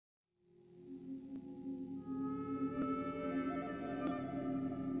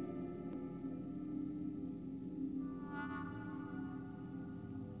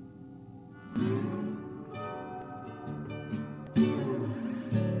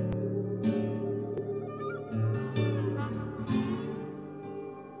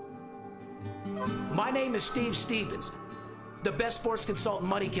My name is Steve Stevens, the best sports consultant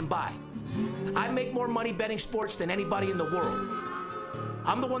money can buy. I make more money betting sports than anybody in the world.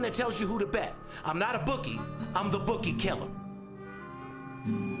 I'm the one that tells you who to bet. I'm not a bookie, I'm the bookie killer.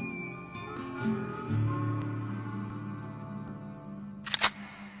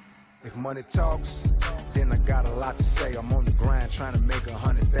 If money talks, then I got a lot to say. I'm on the grind trying to make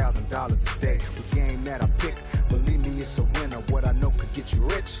 $100,000 a day. The game that I pick, believe me, it's a winner. What I know could get you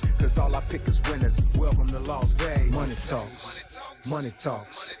rich, cause all I pick is winners. Welcome to Las Vegas. Money talks, money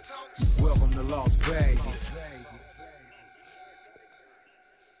talks. Welcome to Las Vegas.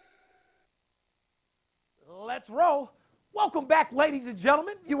 Let's roll. Welcome back, ladies and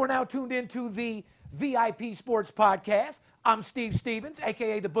gentlemen. You are now tuned into the VIP Sports Podcast. I'm Steve Stevens,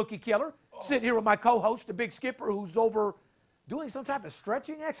 a.k.a. the Bookie Killer, sitting here with my co-host, the Big Skipper, who's over doing some type of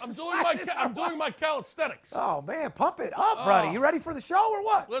stretching exercise. I'm doing my calisthenics. Oh, man, pump it up, buddy. You ready for the show or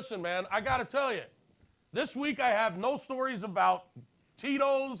what? Listen, man, I got to tell you, this week I have no stories about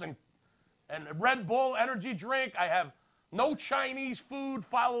Tito's and Red Bull energy drink. I have no Chinese food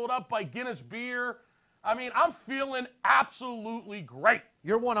followed up by Guinness beer. I mean, I'm feeling absolutely great.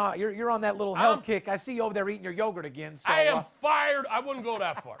 You're on that little health kick. I see you over there eating your yogurt again. So, I am fired. I wouldn't go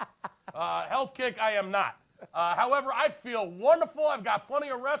that far. Health kick, I am not. However, I feel wonderful. I've got plenty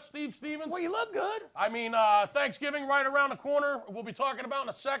of rest, Steve Stevens. Well, you look good. I mean, Thanksgiving right around the corner. We'll be talking about in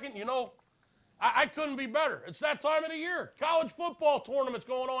a second. You know, I couldn't be better. It's that time of the year. College football tournaments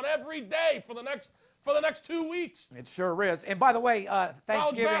going on every day for the next 2 weeks. It sure is. And by the way, Thanksgiving.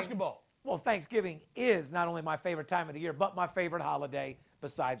 College basketball. Well, Thanksgiving is not only my favorite time of the year, but my favorite holiday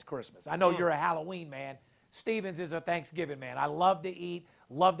besides Christmas. I know you're a Halloween man. Stevens is a Thanksgiving man. I love to eat,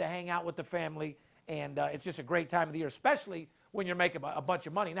 love to hang out with the family, and it's just a great time of the year, especially when you're making a bunch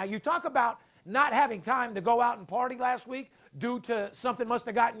of money. Now, you talk about not having time to go out and party last week due to something must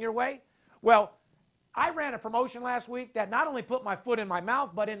have gotten your way. Well, I ran a promotion last week that not only put my foot in my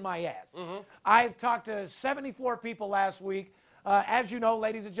mouth, but in my ass. I've talked to 74 people last week. As you know,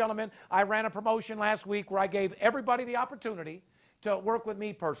 ladies and gentlemen, I ran a promotion last week where I gave everybody the opportunity to work with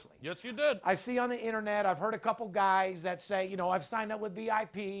me personally. Yes, you did. I see on the internet, I've heard a couple guys that say, you know, I've signed up with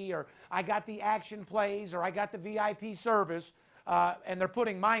VIP, or I got the action plays, or I got the VIP service, and they're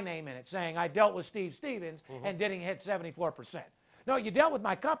putting my name in it, saying I dealt with Steve Stevens and didn't hit 74%. No, you dealt with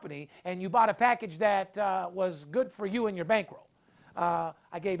my company, and you bought a package that was good for you and your bankroll.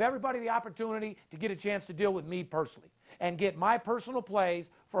 I gave everybody the opportunity to get a chance to deal with me personally and get my personal plays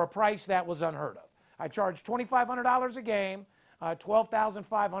for a price that was unheard of. I charged $2,500 a game,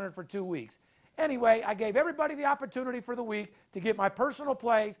 $12,500 for 2 weeks. Anyway, I gave everybody the opportunity for the week to get my personal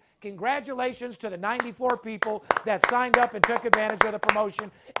plays. Congratulations to the 94 people that signed up and took advantage of the promotion.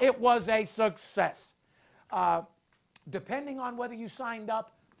 It was a success. Depending on whether you signed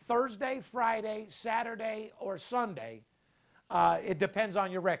up Thursday, Friday, Saturday, or Sunday, it depends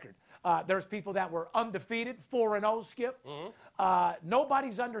on your record. There's people that were undefeated, 4-0, Skip.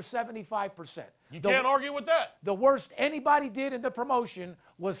 Nobody's under 75%. You can't argue with that. The worst anybody did in the promotion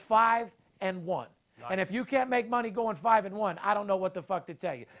was 5-1. Nice. And if you can't make money going 5-1, I don't know what the fuck to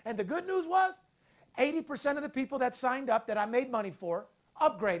tell you. And the good news was 80% of the people that signed up that I made money for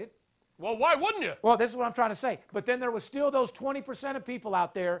upgraded. Well, why wouldn't you? Well, this is what I'm trying to say. But then there was still those 20% of people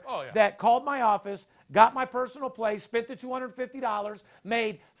out there that called my office, got my personal play, spent the $250,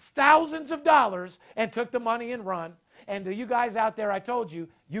 made thousands of dollars, and took the money and run. And to you guys out there, I told you,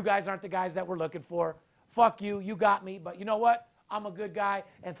 you guys aren't the guys that we're looking for. Fuck you. You got me. But you know what? I'm a good guy.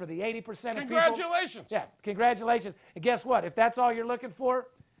 And for the 80% of people. Congratulations. Yeah, congratulations. And guess what? If that's all you're looking for,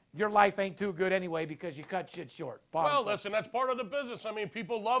 your life ain't too good anyway because you cut shit short. Well, listen, that's part of the business. I mean,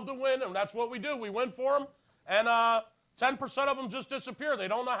 people love to win, and that's what we do. We win for them, and 10% of them just disappear. They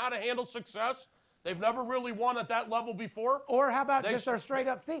don't know how to handle success. They've never really won at that level before. Or how about just are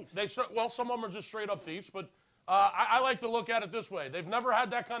straight-up thieves? Well, some of them are just straight-up thieves, but I like to look at it this way. They've never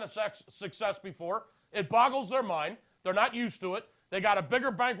had that kind of success before. It boggles their mind. They're not used to it. They got a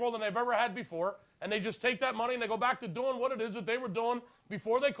bigger bankroll than they've ever had before, and they just take that money and they go back to doing what it is that they were doing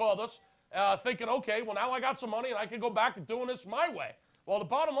before they called us, thinking, okay, well, now I got some money and I can go back to doing this my way. Well, the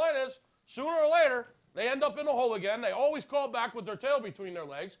bottom line is, sooner or later, they end up in the hole again. They always call back with their tail between their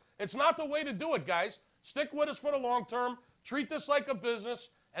legs. It's not the way to do it, guys. Stick with us for the long term. Treat this like a business,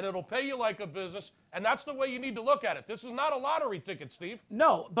 and it'll pay you like a business, and that's the way you need to look at it. This is not a lottery ticket, Steve.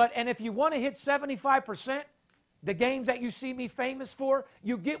 No, and if you want to hit 75%, the games that you see me famous for,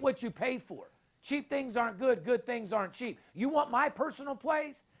 you get what you pay for. Cheap things aren't good. Good things aren't cheap. You want my personal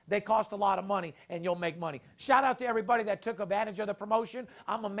plays? They cost a lot of money, and you'll make money. Shout out to everybody that took advantage of the promotion.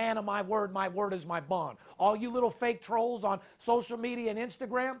 I'm a man of my word. My word is my bond. All you little fake trolls on social media and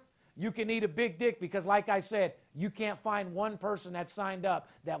Instagram, you can eat a big dick because, like I said, you can't find one person that signed up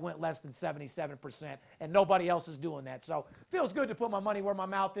that went less than 77%, and nobody else is doing that. So feels good to put my money where my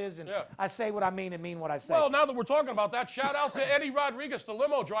mouth is, and I say what I mean and mean what I say. Well, now that we're talking about that, shout out to Eddie Rodriguez, the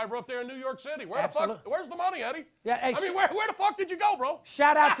limo driver up there in New York City. Where's the money, Eddie? Yeah, hey, I mean, where the fuck did you go, bro?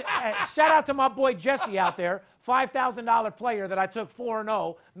 Shout out to my boy Jesse out there, $5,000 player that I took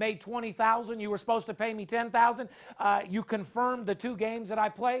 4-0, made $20,000. You were supposed to pay me $10,000. You confirmed the 2 games that I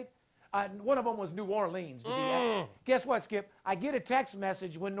played. One of them was New Orleans. Guess what, Skip? I get a text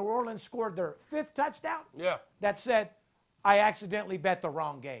message when New Orleans scored their 5th touchdown. Yeah. That said, I accidentally bet the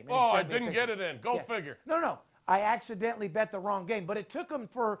wrong game. And I didn't get it in. Go figure. No. I accidentally bet the wrong game. But it took him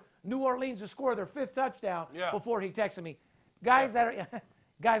for New Orleans to score their 5th touchdown before he texted me. Guys that are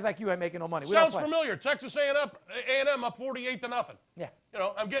guys like you ain't making no money. Sounds familiar. Texas A&M up 48-0. Yeah. You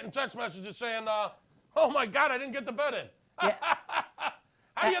know, I'm getting text messages saying, "Oh my God, I didn't get the bet in." Yeah.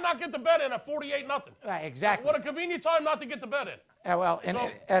 How do you not get the bet in at 48-0? Exactly. What a convenient time not to get the bet in. And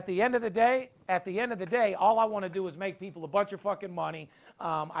at the end of the day, all I want to do is make people a bunch of fucking money.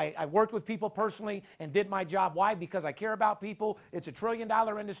 I worked with people personally and did my job. Why? Because I care about people. It's a $1 trillion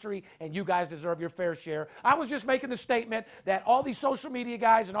industry, and you guys deserve your fair share. I was just making the statement that all these social media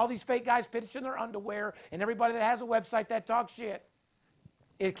guys and all these fake guys pitching their underwear and everybody that has a website that talks shit,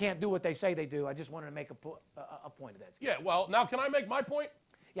 it can't do what they say they do. I just wanted to make a point of that. Yeah, well, now can I make my point?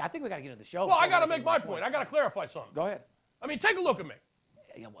 Yeah, I think we got to get into the show. Well, I got to make my point. I got to clarify something. Go ahead. I mean, take a look at me.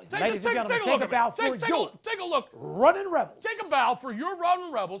 Ladies and gentlemen, take a bow for you. Take a look. Running Rebels. Take a bow for your Running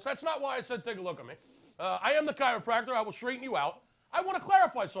Rebels. That's not why I said take a look at me. I am the chiropractor. I will straighten you out. I want to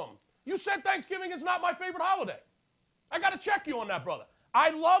clarify something. You said Thanksgiving is not my favorite holiday. I got to check you on that, brother.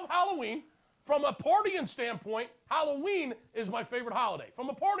 I love Halloween. From a partying standpoint, Halloween is my favorite holiday. From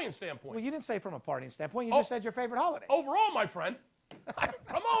a partying standpoint. Well, you didn't say from a partying standpoint. You just said your favorite holiday. Overall, my friend.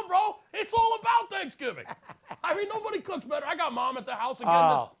 Come on, bro. It's all about Thanksgiving. I mean, nobody cooks better. I got mom at the house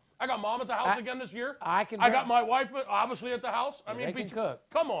again. This year. I got my wife obviously at the house. I mean, they can cook.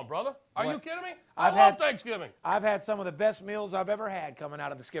 Come on, brother. Are you kidding me? I love Thanksgiving. I've had some of the best meals I've ever had coming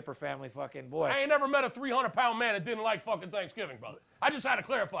out of the Skipper family. Fucking boy. I ain't never met a 300-pound man that didn't like fucking Thanksgiving, brother. I just had to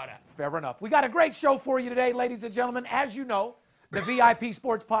clarify that. Fair enough. We got a great show for you today, ladies and gentlemen. As you know, the VIP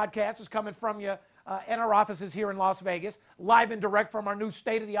Sports Podcast is coming from you in our offices here in Las Vegas, live and direct from our new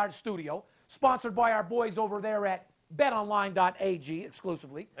state-of-the-art studio, sponsored by our boys over there at betonline.ag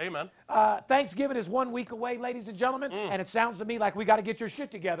exclusively. Amen. Thanksgiving is 1 week away, ladies and gentlemen, and it sounds to me like we got to get your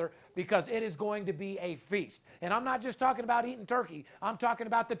shit together because it is going to be a feast. And I'm not just talking about eating turkey. I'm talking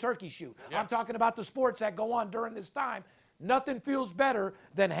about the turkey shoot. Yeah. I'm talking about the sports that go on during this time. Nothing feels better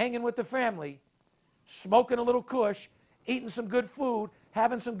than hanging with the family, smoking a little kush, eating some good food,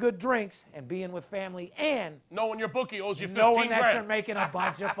 having some good drinks, and being with family, and knowing your bookie owes you 15 knowing that grand. you're making a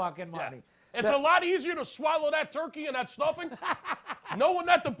bunch of fucking money. Yeah. It's a lot easier to swallow that turkey and that stuffing knowing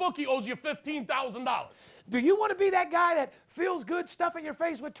that the bookie owes you $15,000. Do you want to be that guy that feels good stuffing your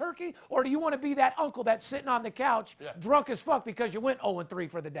face with turkey, or do you want to be that uncle that's sitting on the couch drunk as fuck because you went 0-3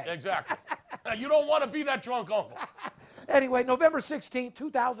 for the day? Exactly. You don't want to be that drunk uncle. Anyway, November 16th,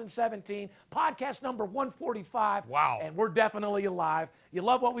 2017, podcast number 145. Wow. And we're definitely alive. You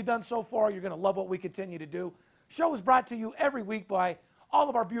love what we've done so far, you're going to love what we continue to do. Show is brought to you every week by all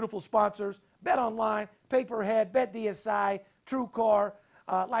of our beautiful sponsors, BetOnline, Paperhead, BetDSI, TrueCar.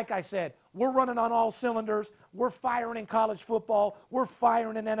 Like I said, we're running on all cylinders. We're firing in college football. We're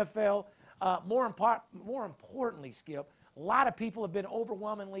firing in NFL. More importantly, Skip, a lot of people have been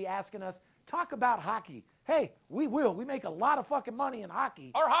overwhelmingly asking us, talk about hockey. Hey, we will. We make a lot of fucking money in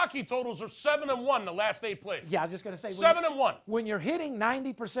hockey. Our hockey totals are 7-1 the last 8 plays. Yeah, I was just going to say. 7-1. When you're hitting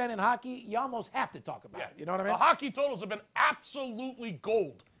 90% in hockey, you almost have to talk about it. You know what I mean? The hockey totals have been absolutely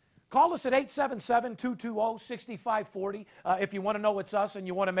gold. Call us at 877-220-6540 if you want to know it's us and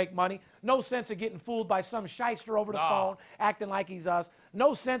you want to make money. No sense of getting fooled by some shyster over the phone acting like he's us.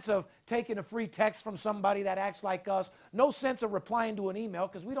 No sense of taking a free text from somebody that acts like us. No sense of replying to an email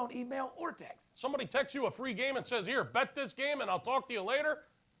because we don't email or text. Somebody texts you a free game and says, here, bet this game and I'll talk to you later.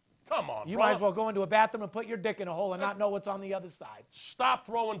 Come on, You might as well go into a bathroom and put your dick in a hole and not know what's on the other side. Stop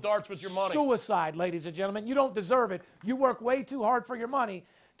throwing darts with your money. Suicide, ladies and gentlemen. You don't deserve it. You work way too hard for your money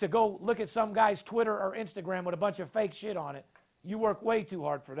to go look at some guy's Twitter or Instagram with a bunch of fake shit on it. You work way too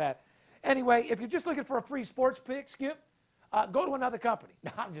hard for that. Anyway, if you're just looking for a free sports pick, Skip, go to another company.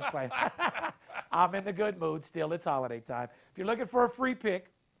 No, I'm just playing. I'm in the good mood still. It's holiday time. If you're looking for a free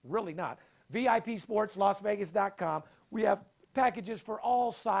pick, really not, VIPSportsLasVegas.com. We have packages for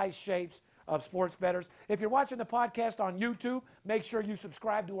all size shapes of sports bettors. If you're watching the podcast on YouTube, make sure you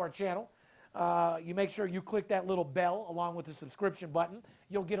subscribe to our channel. you make sure you click that little bell along with the subscription button.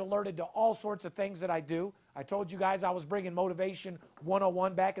 You'll get alerted to all sorts of things that I do. I told you guys I was bringing Motivation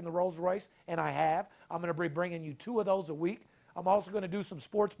 101 back in the Rolls Royce, and I have. I'm going to be bringing you 2 of those a week. I'm also going to do some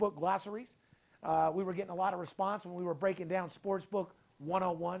sportsbook glossaries. We were getting a lot of response when we were breaking down Sportsbook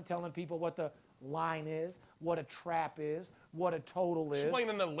 101, telling people what the line is, what a trap is, what a total is.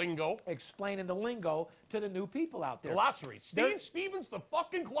 Explaining the lingo. Explaining the lingo to the new people out there. Glossary. Stevens, the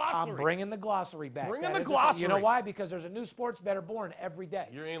fucking glossary. I'm bringing the glossary back. Bringing the glossary. You know why? Because there's a new sports bettor born every day.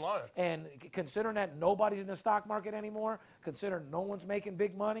 You ain't lying. And considering that nobody's in the stock market anymore, considering no one's making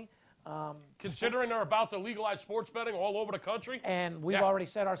big money. Considering they're about to legalize sports betting all over the country. And we've already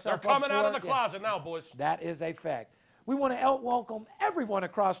set ourselves They're up coming for out of it. the closet now, boys. That is a fact. We want to welcome everyone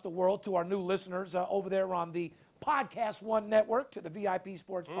across the world to our new listeners over there on the Podcast One Network, to the VIP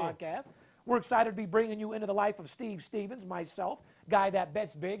Sports Podcast. We're excited to be bringing you into the life of Steve Stevens, myself, guy that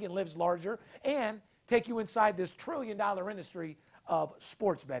bets big and lives larger, and take you inside this trillion-dollar industry of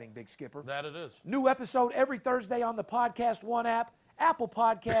sports betting, Big Skipper. That it is. New episode every Thursday on the Podcast One app, Apple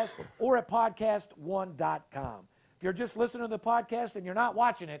Podcast, or at podcastone.com. If you're just listening to the podcast and you're not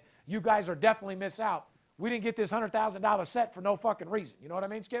watching it, you guys are definitely miss out. We didn't get this $100,000 set for no fucking reason. You know what I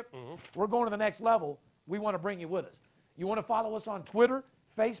mean, Skip? We're going to the next level. We want to bring you with us. You want to follow us on Twitter,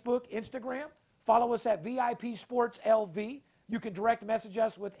 Facebook, Instagram? Follow us at VIP Sports LV. You can direct message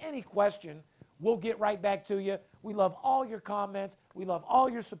us with any question. We'll get right back to you. We love all your comments. We love all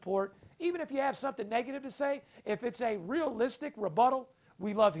your support. Even if you have something negative to say, if it's a realistic rebuttal,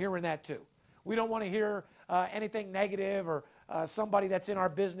 we love hearing that too. We don't want to hear anything negative or somebody that's in our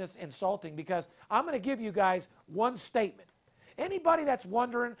business insulting, because I'm going to give you guys one statement. Anybody that's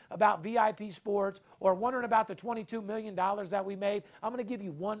wondering about VIP Sports or wondering about the $22 million that we made, I'm going to give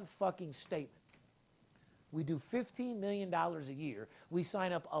you one fucking statement. We do $15 million a year. We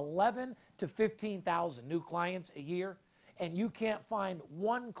sign up 11 to 15,000 new clients a year, and you can't find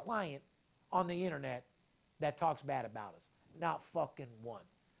one client on the internet that talks bad about us. Not fucking one.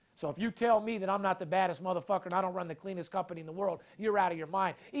 So if you tell me that I'm not the baddest motherfucker and I don't run the cleanest company in the world, you're out of your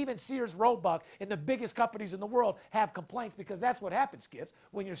mind. Even Sears Roebuck and the biggest companies in the world have complaints, because that's what happens, Skips.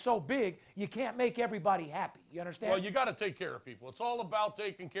 When you're so big, you can't make everybody happy. You understand? Well, you got to take care of people. It's all about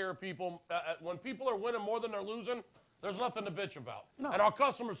taking care of people. When people are winning more than they're losing, there's nothing to bitch about. No. And our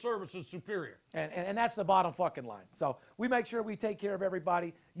customer service is superior. And that's the bottom fucking line. So we make sure we take care of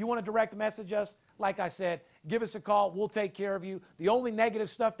everybody. You want to direct message us? Like I said, give us a call. We'll take care of you. The only negative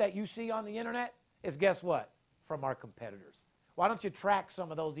stuff that you see on the internet is, guess what? From our competitors. Why don't you track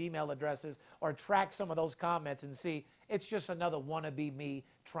some of those email addresses or track some of those comments and see it's just another wannabe me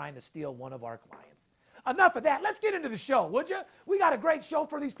trying to steal one of our clients. Enough of that. Let's get into the show, would you? We got a great show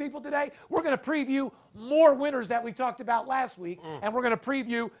for these people today. We're going to preview more winners that we talked about last week, and we're going to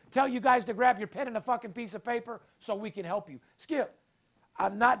preview, tell you guys to grab your pen and a fucking piece of paper so we can help you. Skip,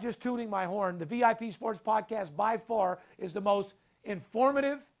 I'm not just tooting my horn. The VIP Sports Podcast by far is the most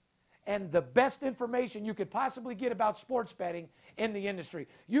informative and the best information you could possibly get about sports betting in the industry.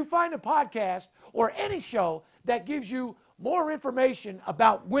 You find a podcast or any show that gives you more information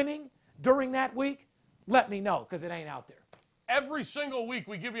about winning during that week, let me know, because it ain't out there. Every single week,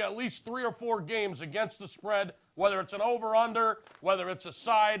 we give you at least 3 or 4 games against the spread, whether it's an over-under, whether it's a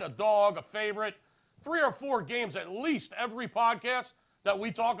side, a dog, a favorite. 3 or 4 games at least every podcast that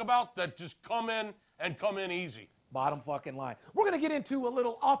we talk about that just come in and come in easy. Bottom fucking line. We're going to get into a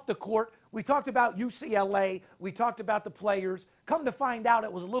little off the court. We talked about UCLA. We talked about the players. Come to find out,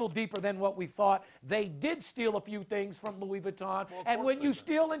 it was a little deeper than what we thought. They did steal a few things from Louis Vuitton. And when you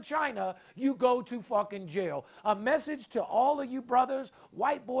steal in China, you go to fucking jail. A message to all of you brothers,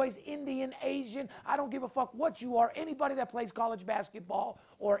 white boys, Indian, Asian, I don't give a fuck what you are, anybody that plays college basketball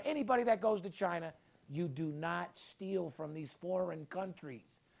or anybody that goes to China, you do not steal from these foreign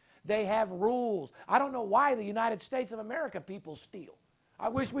countries. They have rules. I don't know why the United States of America people steal. I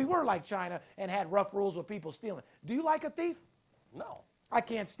wish we were like China and had rough rules with people stealing. Do you like a thief? No. I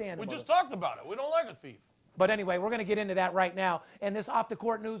can't stand them. We just talked about it. We don't like a thief. But anyway, we're going to get into that right now. And this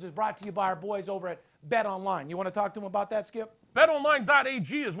off-the-court news is brought to you by our boys over at BetOnline. You want to talk to them about that, Skip?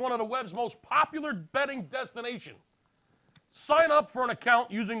 BetOnline.ag is one of the web's most popular betting destinations. Sign up for an account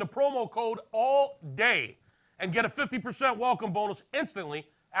using the promo code ALLDAY and get a 50% welcome bonus instantly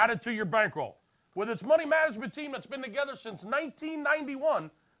added to your bankroll. With its money management team that's been together since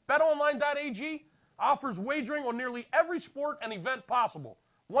 1991, BetOnline.ag offers wagering on nearly every sport and event possible.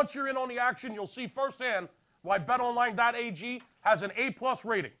 Once you're in on the action, you'll see firsthand why BetOnline.ag has an A+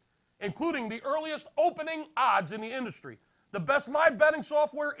 rating, including the earliest opening odds in the industry, the best live betting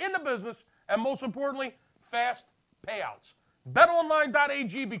software in the business, and most importantly, fast payouts.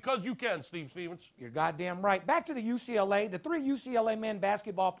 BetOnline.ag because you can, Steve Stevens. You're goddamn right. Back to the UCLA. The 3 UCLA men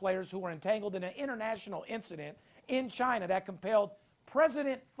basketball players who were entangled in an international incident in China that compelled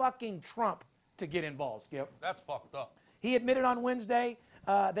President fucking Trump to get involved, Skip. That's fucked up. He admitted on Wednesday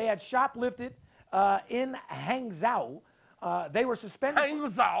they had shoplifted in Hangzhou. They were suspended.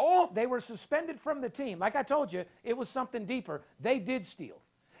 Hangzhou? They were suspended from the team. Like I told you, it was something deeper. They did steal.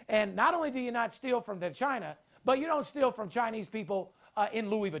 And not only do you not steal from China, but you don't steal from Chinese people in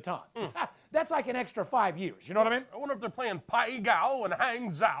Louis Vuitton. That's like an extra 5 years. You know what I mean? I wonder if they're playing Pai Gao and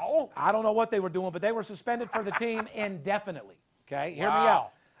Hangzhou. I don't know what they were doing, but they were suspended for the team indefinitely. Okay, hear me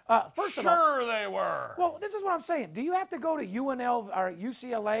Wow. out. First of all, Sure they were. well, this is what I'm saying. Do you have to go to UNL or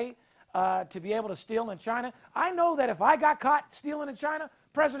UCLA to be able to steal in China? I know that if I got caught stealing in China,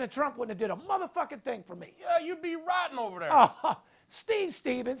 President Trump wouldn't have did a motherfucking thing for me. Yeah, you'd be rotting over there. Steve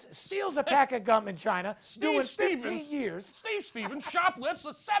Stevens steals a pack of gum in China, doing Steve 15 years. Steve Stevens shoplifts a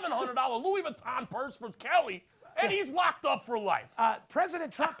 $700 Louis Vuitton purse for Kelly, and he's locked up for life.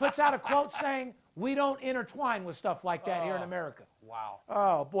 President Trump puts out a quote saying, "We don't intertwine with stuff like that here in America." Wow.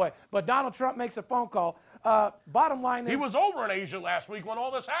 Oh, boy. But Donald Trump makes a phone call. Bottom line is... He was over in Asia last week when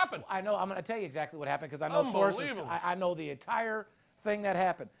all this happened. I know. I'm going to tell you exactly what happened because I know sources. Unbelievable. I know the entire thing that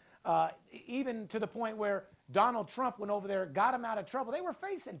happened. Even to the point where Donald Trump went over there, got him out of trouble. They were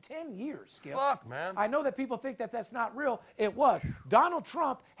facing 10 years, Skip. Fuck, man. I know that people think that that's not real. It was. Donald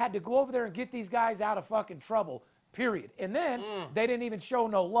Trump had to go over there and get these guys out of fucking trouble, period. And then they didn't even show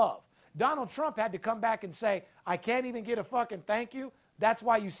no love. Donald Trump had to come back and say, I can't even get a fucking thank you. That's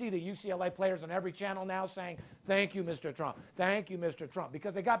why you see the UCLA players on every channel now saying, thank you, Mr. Trump. Thank you, Mr. Trump.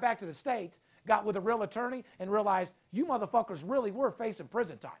 Because they got back to the States, got with a real attorney, and realized you motherfuckers really were facing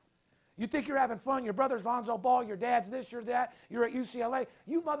prison time. You think you're having fun, your brother's Lonzo Ball, your dad's this, you're that, you're at UCLA.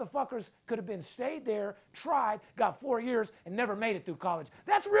 You motherfuckers could have been stayed there, tried, got 4 years, and never made it through college.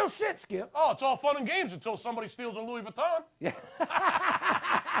 That's real shit, Skip. Oh, it's all fun and games until somebody steals a Louis Vuitton.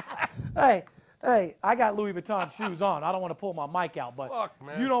 Hey, I got Louis Vuitton shoes on. I don't want to pull my mic out, but Fuck,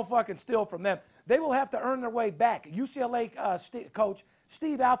 man. you don't fucking steal from them. They will have to earn their way back. UCLA coach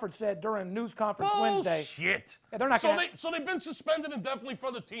Steve Alford said during a news conference Wednesday. Shit. Yeah, they're not so, gonna, so they've been suspended indefinitely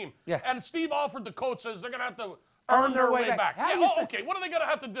for the team. Yeah. And Steve Alford, the coach, says they're going to have to earn their way back. How Yeah, do you say- okay. What are they going to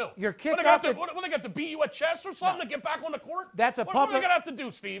have to do? You're kicked what are they out gonna have to, what, they got to beat you at chess or something to get back on the court? That's a what are they public- going to have to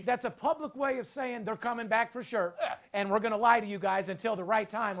do, Steve? That's a public way of saying they're coming back for sure. Yeah. And we're going to lie to you guys until the right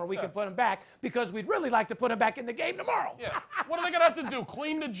time where we can put them back because we'd really like to put them back in the game tomorrow. Yeah. What are they going to have to do?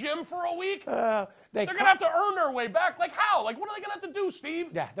 Clean the gym for a week? They're going to have to earn their way back. Like how? Like what are they going to have to do, Steve?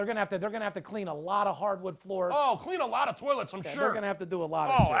 Yeah, they're gonna have to clean a lot of hardwood floors. Oh, clean a lot of toilets, I'm Yeah, sure. They're going to have to do a lot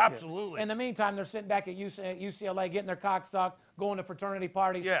of Oh, shit. yeah. absolutely. In the meantime, they're sitting back at UCLA getting their cock sucked, going to fraternity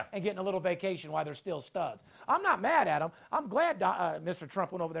parties, Yeah. and getting a little vacation while they're still studs. I'm not mad at them. I'm glad Mr.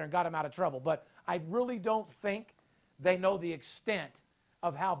 Trump went over there and got him out of trouble, but I really don't think they know the extent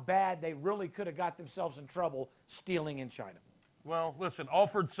of how bad they really could have got themselves in trouble stealing in China. Well, listen,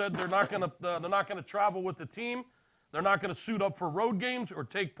 Alford said they're not going to travel with the team. They're not going to suit up for road games or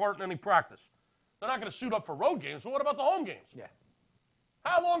take part in any practice. They're not going to suit up for road games. But what about the home games? Yeah.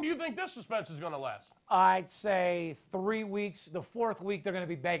 How long do you think this suspension is going to last? I'd say 3 weeks. The fourth week, they're going to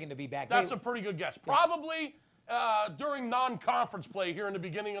be begging to be back. That's a pretty good guess. Probably during non-conference play here in the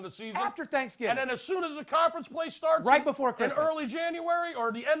beginning of the season. After Thanksgiving. And then as soon as the conference play starts. Right before Christmas. In early January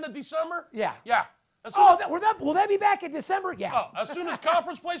or the end of December. Yeah. Yeah. As soon Oh, as, will they be back in December? Yeah. oh, as soon as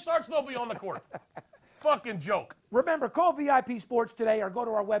conference play starts, they'll be on the court. Fucking joke. Remember, call VIP Sports today or go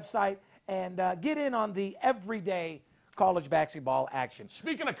to our website and get in on the everyday college basketball action.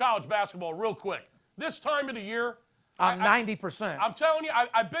 Speaking of college basketball, real quick, this time of the year, 90%. I'm telling you,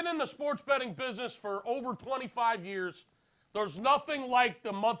 I've been in the sports betting business for over 25 years. There's nothing like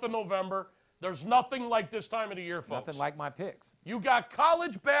the month of November. There's nothing like this time of the year, folks. Nothing like my picks. You got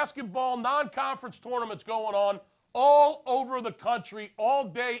college basketball non-conference tournaments going on all over the country, all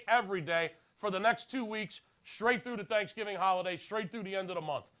day, every day, for the next 2 weeks, straight through the Thanksgiving holiday, straight through the end of the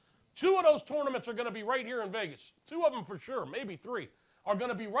month. 2 of those tournaments are going to be right here in Vegas. 2 of them for sure, maybe 3, are going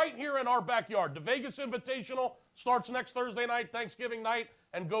to be right here in our backyard. The Vegas Invitational starts next Thursday night, Thanksgiving night,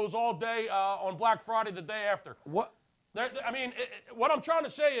 and goes all day on Black Friday the day after. What? What I'm trying to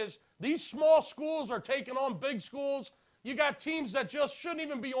say is these small schools are taking on big schools. You got teams that just shouldn't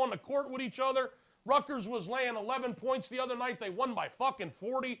even be on the court with each other. Rutgers was laying 11 points the other night. They won by fucking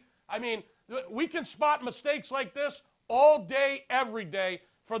 40. I mean, we can spot mistakes like this all day, every day.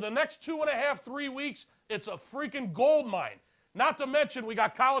 For the next 2.5, 3 weeks, it's a freaking gold mine. Not to mention, we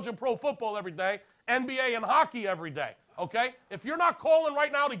got college and pro football every day, NBA and hockey every day, okay? If you're not calling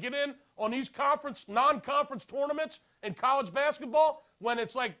right now to get in on these non-conference tournaments in college basketball when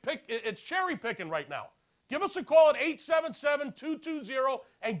it's like it's cherry picking right now. Give us a call at 877-220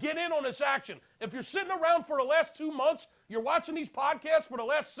 and get in on this action. If you're sitting around for the last 2 months, you're watching these podcasts for the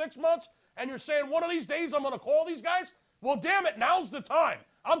last 6 months, and you're saying, one of these days I'm going to call these guys, well, damn it, now's the time.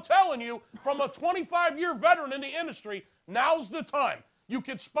 I'm telling you, from a 25-year veteran in the industry, now's the time. You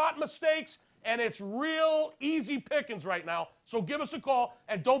can spot mistakes, and it's real easy pickings right now. So give us a call,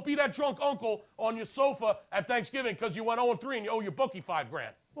 and don't be that drunk uncle on your sofa at Thanksgiving because you went 0-3 and you owe your bookie $5,000.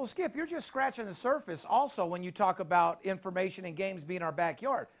 Well, Skip, you're just scratching the surface also when you talk about information and games being our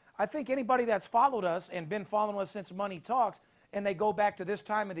backyard. I think anybody that's followed us and been following us since Money Talks, and they go back to this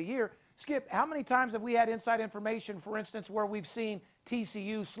time of the year, Skip, how many times have we had inside information, for instance, where we've seen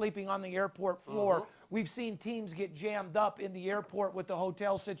TCU sleeping on the airport floor? We've seen teams get jammed up in the airport with the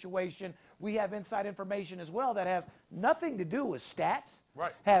hotel situation. We have inside information as well that has nothing to do with stats,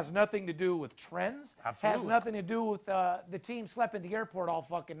 has nothing to do with trends, has nothing to do with the team slept in the airport all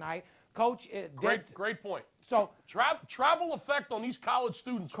fucking night. Coach, great point. So travel effect on these college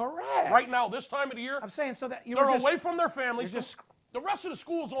students. Correct. Right now, this time of the year, I'm saying so that they're away from their families. Just, the rest of the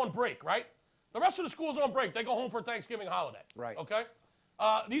school's on break, right? The rest of the school's on break. They go home for Thanksgiving holiday. Right. Okay?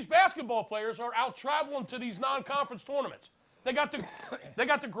 These basketball players are out traveling to these non-conference tournaments. They got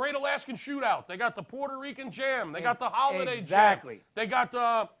the Great Alaskan Shootout. They got the Puerto Rican Jam. They got the Holiday Jam. They got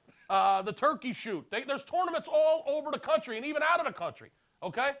the Turkey Shoot. There's tournaments all over the country and even out of the country.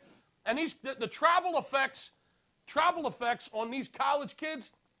 Okay? And the travel effects on these college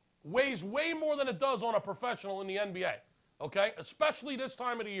kids weighs way more than it does on a professional in the NBA. Okay? Especially this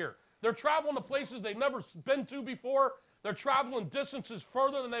time of the year. They're traveling to places they've never been to before. They're traveling distances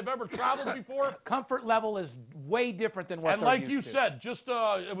further than they've ever traveled before. Comfort level is way different than what and they're like used you to. said,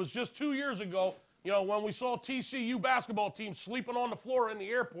 it was just 2 years ago, when we saw TCU basketball team sleeping on the floor in the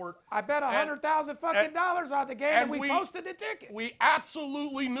airport. I bet $100,000 fucking dollars on the game, and we posted the ticket. We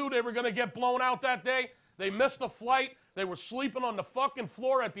absolutely knew they were going to get blown out that day. They missed the flight. They were sleeping on the fucking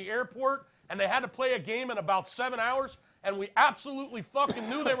floor at the airport, and they had to play a game in about 7 hours. And we absolutely fucking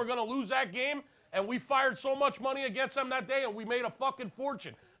knew they were going to lose that game. And we fired so much money against them that day, and we made a fucking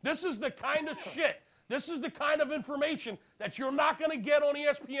fortune. This is the kind of shit. This is the kind of information that you're not going to get on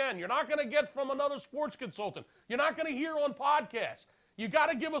ESPN. You're not going to get from another sports consultant. You're not going to hear on podcasts. You got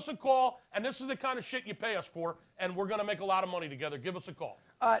to give us a call, and this is the kind of shit you pay us for, and we're going to make a lot of money together. Give us a call.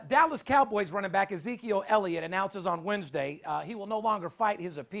 Dallas Cowboys running back Ezekiel Elliott announces on Wednesday he will no longer fight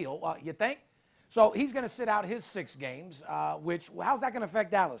his appeal. You think? So he's going to sit out his 6 games, how's that going to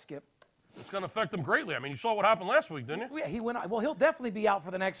affect Dallas, Skip? It's going to affect him greatly. I mean, you saw what happened last week, didn't you? Yeah, he'll definitely be out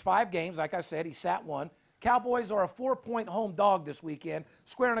for the next 5 games. Like I said, he sat 1. Cowboys are a 4-point home dog this weekend,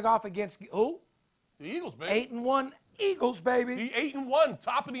 squaring it off against who? The Eagles, baby. 8-1 Eagles, baby. The 8-1,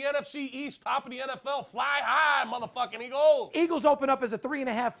 top of the NFC East, top of the NFL. Fly high, motherfucking Eagles. Eagles open up as a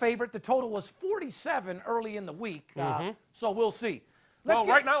 3.5 favorite. The total was 47 early in the week, so we'll see.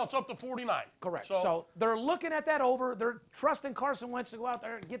 Right now it's up to 49. Correct. So they're looking at that over. They're trusting Carson Wentz to go out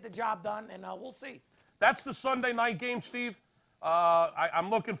there and get the job done, and we'll see. That's the Sunday night game, Steve.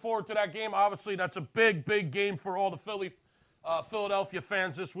 I'm looking forward to that game. Obviously, that's a big, big game for all the Philadelphia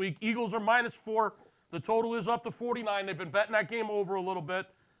fans this week. Eagles are -4. The total is up to 49. They've been betting that game over a little bit.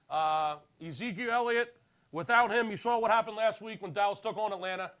 Ezekiel Elliott, without him, you saw what happened last week when Dallas took on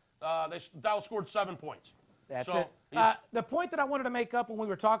Atlanta. Dallas scored 7 points. That's it. The point that I wanted to make up when we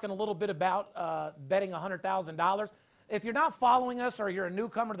were talking a little bit about betting $100,000, if you're not following us or you're a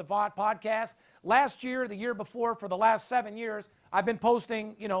newcomer to the podcast, last year, the year before, for the last 7 years, I've been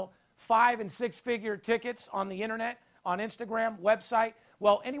posting, 5- and 6-figure tickets on the internet, on Instagram, website.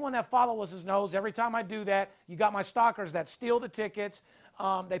 Well, anyone that follows us knows every time I do that, you got my stalkers that steal the tickets.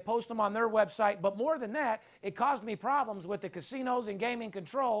 They post them on their website. But more than that, it caused me problems with the casinos and gaming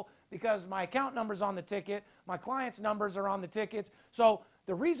control because my account number's on the ticket, my clients' numbers are on the tickets. So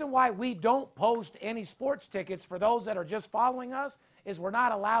the reason why we don't post any sports tickets for those that are just following us is we're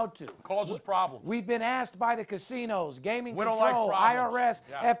not allowed to. Causes problems. We've been asked by the casinos, gaming we control, don't like IRS,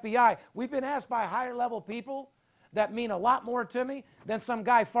 FBI. We've been asked by higher level people that mean a lot more to me than some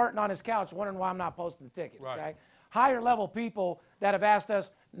guy farting on his couch wondering why I'm not posting the ticket. Right. Okay? Higher level people that have asked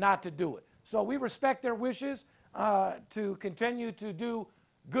us not to do it. So we respect their wishes to continue to do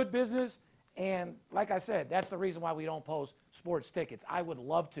good business. And like I said, that's the reason why we don't post sports tickets. I would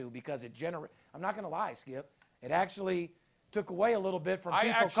love to because it generates, I'm not going to lie, Skip, it actually took away a little bit from I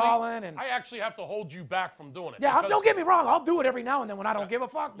people actually, calling. And I actually have to hold you back from doing it. yeah, because- don't get me wrong. I'll do it every now and then when I don't give a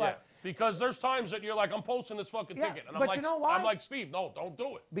fuck. Yeah, But because there's times that you're like, I'm posting this fucking Yeah, ticket. And but I'm like, you know why? I'm like, Steve, no, don't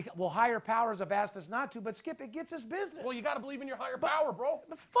do it. well, higher powers have asked us not to. But Skip, it gets us business. Well, you got to believe in your higher power, bro.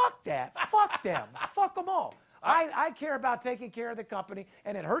 But fuck that. Fuck them. Fuck them all. I care about taking care of the company,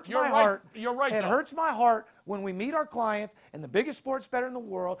 and it hurts You're my right. heart. You're right, It though. hurts my heart when we meet our clients, and the biggest sports bettor in the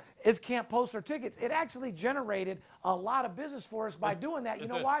world can't post their tickets. It actually generated a lot of business for us by doing that. You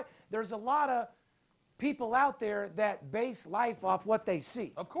know did. why? There's a lot of people out there that base life off what they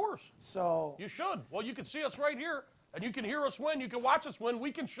see. Of course. So You should. Well, you can see us right here, and you can hear us win. You can watch us win.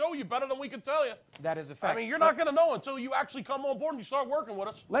 We can show you better than we can tell you. that is a fact. I mean, you're not going to know until you actually come on board and you start working with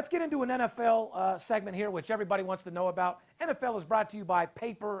us. Let's get into an NFL segment here, which everybody wants to know about. NFL is brought to you by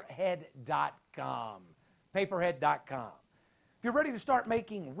Paperhead.com. Paperhead.com. If you're ready to start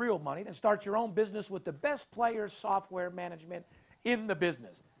making real money, then start your own business with the best players software management in the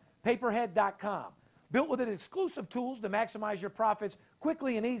business. Paperhead.com. Built with exclusive tools to maximize your profits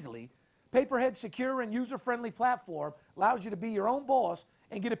quickly and easily, Paperhead's secure and user-friendly platform allows you to be your own boss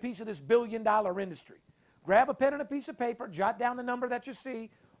and get a piece of this billion-dollar industry. Grab a pen and a piece of paper, jot down the number that you see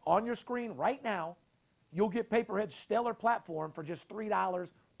on your screen right now. You'll get Paperhead's stellar platform for just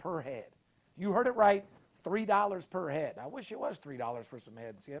 $3 per head. You heard it right, $3 per head. I wish it was $3 for some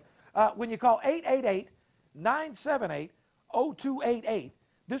heads, Skip. When you call 888-978-0288,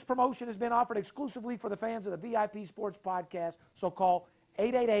 this promotion has been offered exclusively for the fans of the VIP Sports Podcast, so call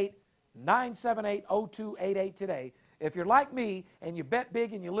 888-978-0288 today. If you're like me and you bet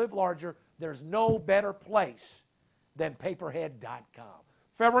big and you live larger, there's no better place than Paperhead.com.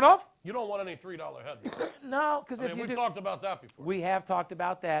 Fair enough? You don't want any $3 head. No, because I if mean, you we've do, talked about that before. we have talked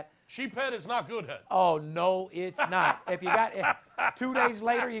about that. Cheap head is not good head. Oh, no, it's not. If you got 2 days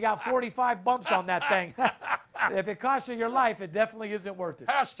later, you got 45 bumps on that thing. If it costs you your life, it definitely isn't worth it.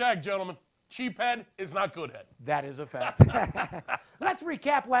 Hashtag, gentlemen, cheap head is not good head. That is a fact. Let's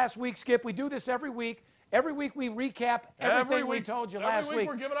recap last week, Skip. We do this every week. Every week we recap everything Every we week. told you Every last week week.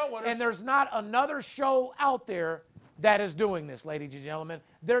 we're giving out winners. And there's not another show out there that is doing this, ladies and gentlemen.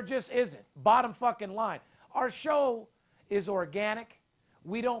 There just isn't. Bottom fucking line. Our show is organic.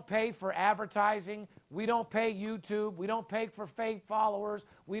 We don't pay for advertising. We don't pay YouTube. We don't pay for fake followers.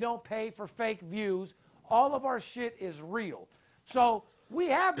 We don't pay for fake views. All of our shit is real. So we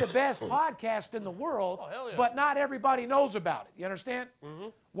have the best podcast in the world, hell yeah. but not everybody knows about it. You understand?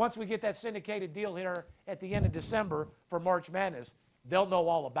 Once we get that syndicated deal here at the end of December for March Madness, they'll know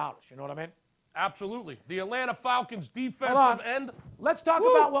all about us. You know what I mean? Absolutely. The Atlanta Falcons Hold on. defensive end. Let's talk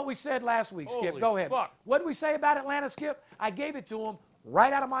about what we said last week, Skip. Holy Go ahead. fuck. What did we say about Atlanta, Skip? I gave it to them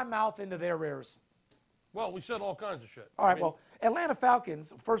right out of my mouth into their ears. Well, we said all kinds of shit. All right, I mean, well, Atlanta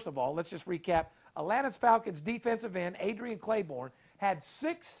Falcons, first of all, let's just recap. Atlanta's Falcons defensive end, Adrian Claiborne, had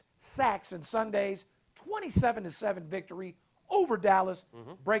 6 sacks in Sunday's 27-7 victory over Dallas,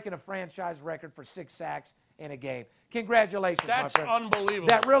 breaking a franchise record for 6 sacks in a game. Congratulations, That's my friend. unbelievable.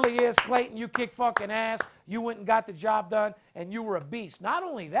 That really is, Clayton. You kick fucking ass. You went and got the job done, and you were a beast. Not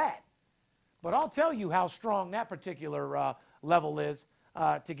only that, but I'll tell you how strong that particular level is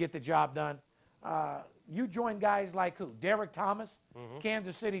to get the job done. You joined guys like who? Derek Thomas,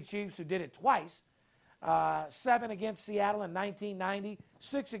 Kansas City Chiefs, who did it twice. 7 against Seattle in 1990,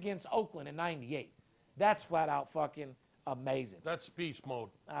 6 against Oakland in 98. That's flat out fucking amazing. That's beast mode.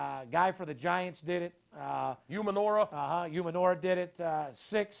 Guy for the Giants did it. Humanora. Umanora did it.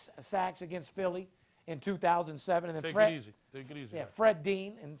 6 sacks against Philly in 2007. And then Take Fred, it easy. Take it easy. yeah, man. Fred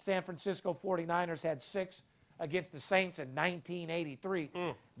Dean and San Francisco 49ers had 6 against the Saints in 1983.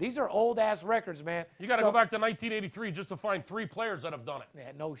 These are old-ass records, man. You got to So- go back to 1983 just to find 3 players that have done it.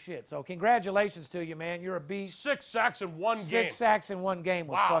 Yeah, no shit. So congratulations to you, man. You're a beast. 6 sacks in one game. 6 sacks in one game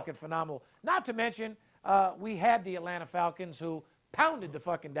was Wow. fucking phenomenal. Not to mention, we had the Atlanta Falcons who pounded the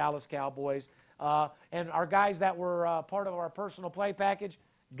fucking Dallas Cowboys. And our guys that were part of our personal play package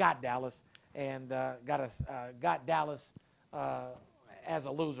got Dallas and got Dallas as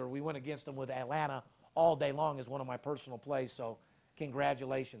a loser. We went against them with Atlanta all day long as one of my personal plays. So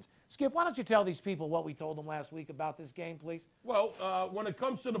congratulations. Skip, why don't you tell these people what we told them last week about this game, please? Well, when it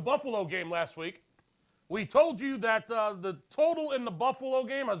comes to the Buffalo game last week, we told you that the total in the Buffalo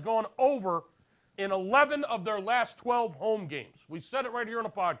game has gone over in 11 of their last 12 home games. We said it right here on the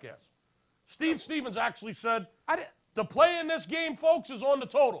podcast. Steve Stevens actually said, the play in this game, folks, is on the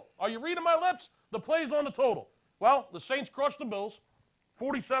total. Are you reading my lips? The play's on the total. Well, the Saints crushed the Bills,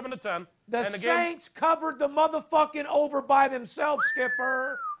 47-10. The and Saints covered the motherfucking over by themselves,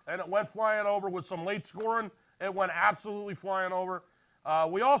 Skipper. And it went flying over with some late scoring. It went absolutely flying over.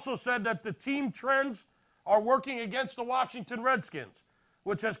 We also said that the team trends are working against the Washington Redskins,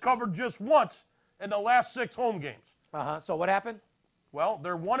 which has covered just once in the last 6 home games. So what happened? Well,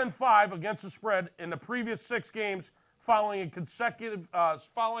 they're 1-5 against the spread in the previous 6 games following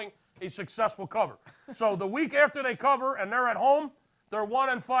a successful cover. So the week after they cover and they're at home, they're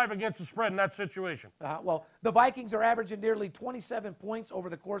 1-5 against the spread in that situation. Well, the Vikings are averaging nearly 27 points over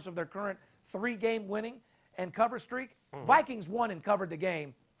the course of their current 3-game winning and cover streak. Vikings won and covered the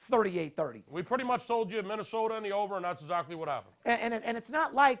game 38-30. We pretty much told you Minnesota in the over, and that's exactly what happened. And it's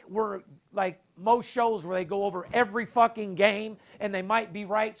not like we're like most shows where they go over every fucking game and they might be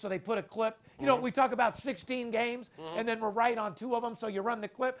right, so they put a clip. You know, we talk about 16 games and then we're right on 2 of them, so you run the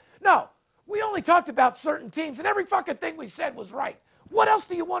clip. No, we only talked about certain teams, and every fucking thing we said was right. What else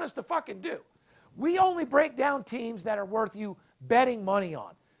do you want us to fucking do? We only break down teams that are worth you betting money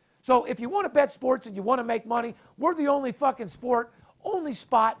on. So if you want to bet sports and you want to make money, we're the only fucking sport, only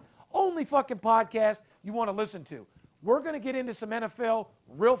spot, only fucking podcast you want to listen to. We're going to get into some NFL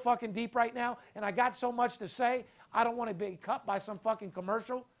real fucking deep right now, and I got so much to say, I don't want to be cut by some fucking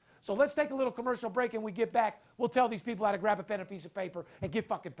commercial. So let's take a little commercial break, and we get back. We'll tell these people how to grab a pen and a piece of paper and get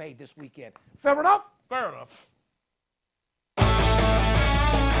fucking paid this weekend. Fair enough? Fair enough.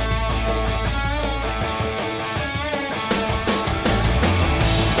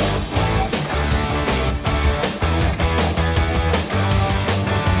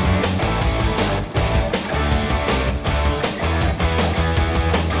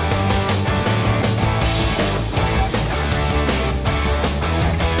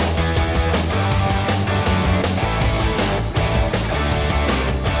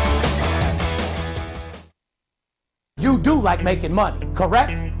 You do like making money,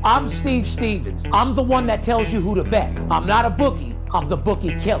 correct? I'm Steve Stevens. I'm the one that tells you who to bet. I'm not a bookie. I'm the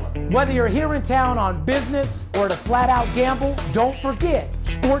bookie killer. Whether you're here in town on business or to flat out gamble, don't forget,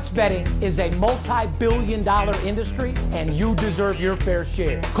 sports betting is a multi-billion-dollar industry and you deserve your fair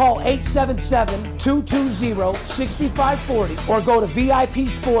share. Call 877-220-6540 or go to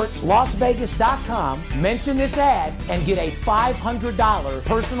VIPSportsLasVegas.com, mention this ad, and get a $500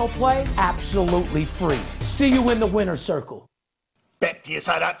 personal play absolutely free. See you in the winner's circle.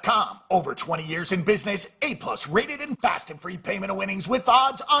 BetDSI.com. Over 20 years in business, A+ rated and fast and free payment of winnings with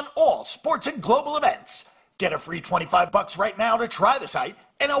odds on all sports and global events. Get a free $25 right now to try the site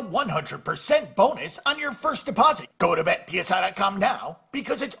and a 100% bonus on your first deposit. Go to BetDSI.com now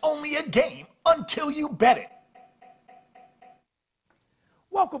because it's only a game until you bet it.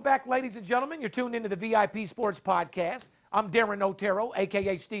 Welcome back, ladies and gentlemen. You're tuned into the VIP Sports Podcast. I'm Darren Otero,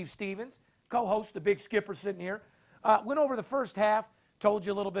 a.k.a. Steve Stevens, co-host, the Big Skipper sitting here. Went over the first half, told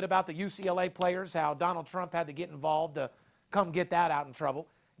you a little bit about the UCLA players, how Donald Trump had to get involved to come get that out in trouble.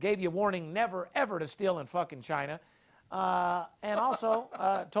 Gave you a warning never, ever to steal in fucking China. And also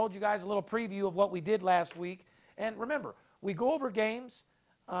told you guys a little preview of what we did last week. And remember, we go over games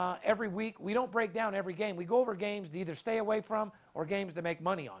every week. We don't break down every game. We go over games to either stay away from or games to make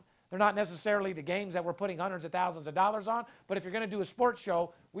money on. They're not necessarily the games that we're putting hundreds of thousands of dollars on, but if you're going to do a sports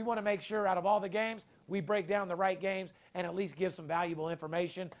show, we want to make sure out of all the games, we break down the right games and at least give some valuable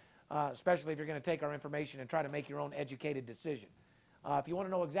information, especially if you're going to take our information and try to make your own educated decision. If you want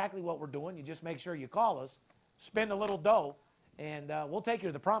to know exactly what we're doing, you just make sure you call us, spend a little dough, and we'll take you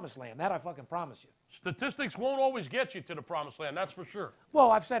to the promised land. That I fucking promise you. Statistics won't always get you to the promised land, that's for sure.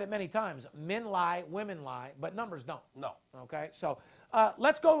 Well, I've said it many times. Men lie, women lie, but numbers don't. No. Okay, so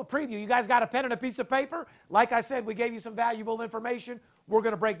let's go to preview. You guys got a pen and a piece of paper? Like I said, we gave you some valuable information. We're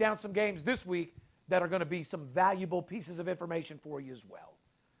going to break down some games this week that are going to be some valuable pieces of information for you as well.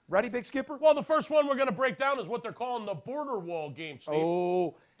 Ready, Big Skipper? Well, the first one we're going to break down is what they're calling the border wall game, Steve.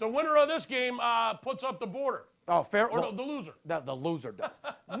 Oh. The winner of this game puts up the border. Oh, fair. Or well, the loser. The loser does.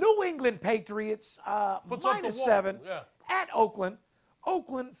 New England Patriots Puts up the wall. -7 Yeah. at Oakland.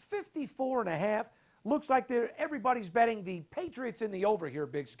 Oakland 54.5. Looks like everybody's betting the Patriots in the over here,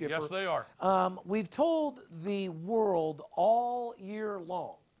 Big Skipper. Yes, they are. We've told the world all year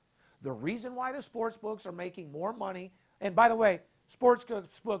long the reason why the sports books are making more money, and by the way, sports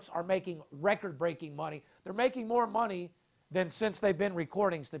books are making record-breaking money. They're making more money than since they've been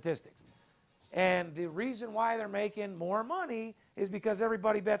recording statistics. And the reason why they're making more money is because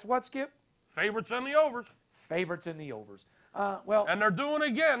everybody bets what, Skip? Favorites and the overs. Favorites in the overs. Well, And they're doing it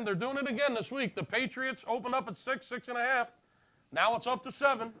again. They're doing it again this week. The Patriots opened up at 6.5. Now it's up to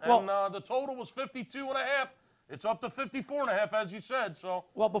 7. And the total was 52.5. It's up to 54.5, as you said. So.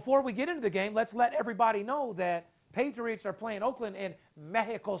 Well, before we get into the game, let's let everybody know that Patriots are playing Oakland in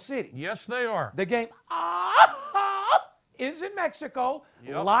Mexico City. Yes, they are. The game is in Mexico.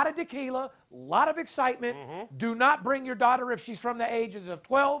 Yep. A lot of tequila, a lot of excitement. Do not bring your daughter if she's from the ages of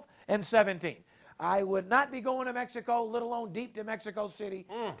 12 and 17. I would not be going to Mexico, let alone deep to Mexico City,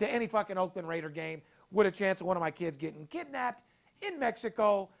 to any fucking Oakland Raider game with a chance of one of my kids getting kidnapped in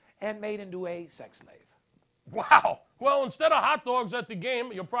Mexico and made into a sex slave. Wow. Well, instead of hot dogs at the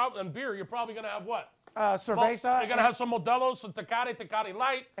game, and beer, you're probably going to have what? Cerveza. Well, you're going to have some Modelo's, some Tecate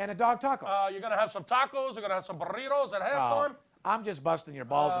Light. And a dog taco. You're going to have some tacos. You're going to have some burritos at halftime. I'm just busting your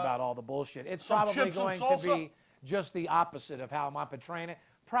balls about all the bullshit. It's some probably chips going and to salsa. be just the opposite of how I'm portraying it.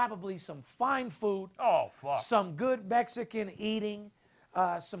 Probably some fine food. Oh, fuck. Some good Mexican eating.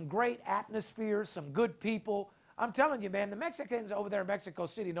 Some great atmosphere. Some good people. I'm telling you, man, the Mexicans over there in Mexico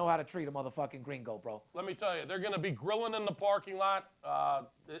City know how to treat a motherfucking gringo, bro. Let me tell you, they're going to be grilling in the parking lot.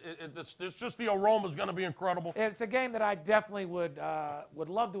 It's just the aroma is going to be incredible. It's a game that I definitely would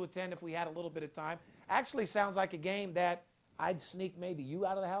love to attend if we had a little bit of time. Actually sounds like a game that I'd sneak maybe you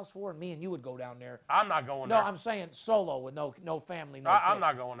out of the house for, and me and you would go down there. I'm not going No, there. I'm saying solo with no family, no I'm kids.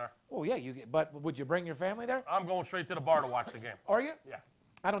 not going there. Oh, yeah, but would you bring your family there? I'm going straight to the bar to watch the game. Are you? Yeah.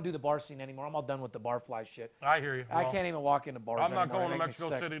 I don't do the bar scene anymore. I'm all done with the barfly shit. I hear you. I Well, can't even walk into bars I'm not anymore. going They to make me Mexico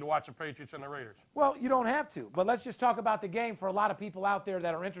sick. City to watch the Patriots and the Raiders. Well, you don't have to. But let's just talk about the game for a lot of people out there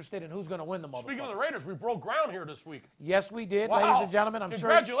that are interested in who's going to win the motherfucker. Speaking of the Raiders, we broke ground here this week. Yes, we did, Wow. ladies and gentlemen.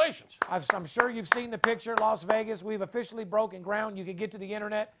 Congratulations. I'm sure you've seen the picture, Las Vegas. We've officially broken ground. You can get to the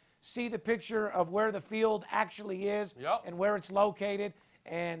internet, see the picture of where the field actually is Yep. and where it's located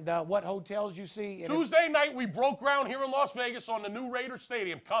and what hotels you see. And Tuesday night, we broke ground here in Las Vegas on the new Raiders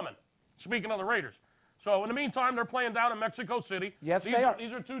Stadium coming. Speaking of the Raiders. So in the meantime, they're playing down in Mexico City. Yes, these they are.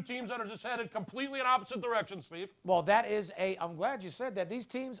 These are two teams that are just headed completely in opposite directions, Steve. Well, I'm glad you said that. These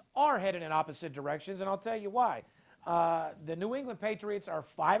teams are headed in opposite directions, and I'll tell you why. The New England Patriots are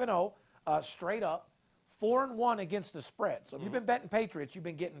 5-0 straight up, 4-1 against the spread. So if you've been betting Patriots, you've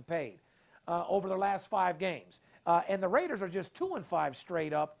been getting paid over the last 5 games. And the Raiders are just 2-5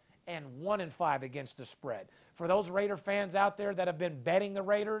 straight up and 1-5 against the spread. For those Raider fans out there that have been betting the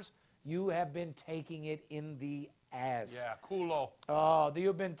Raiders, you have been taking it in the ass. Yeah, culo. Oh,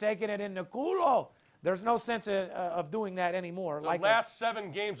 you've been taking it in the culo. There's no sense of doing that anymore. The last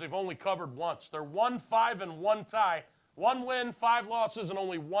 7 games, they've only covered once. They're 1-5 and 1 tie. 1 win, 5 losses, and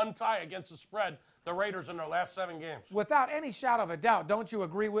only 1 tie against the spread. The Raiders in their last 7 games. Without any shadow of a doubt, don't you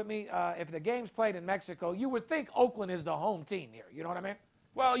agree with me? If the game's played in Mexico, you would think Oakland is the home team here. You know what I mean?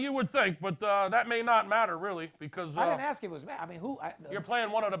 Well, you would think, but that may not matter, really, because I didn't ask if it was. I mean, who? you're playing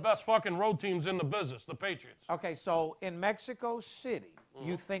one of the best fucking road teams in the business, the Patriots. Okay, so in Mexico City,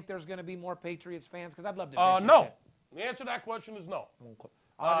 you think there's going to be more Patriots fans? Because I'd love to. No. The answer to that question is no.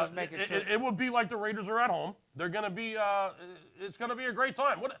 I'll just make it sure. It would be like the Raiders are at home. They're going to be. It's going to be a great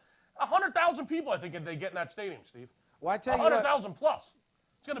time. 100,000 people, I think, if they get in that stadium, Steve. Well, I tell you what, 100,000 plus.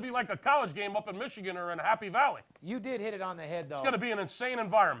 It's going to be like a college game up in Michigan or in Happy Valley. you did hit it on the head, though. It's going to be an insane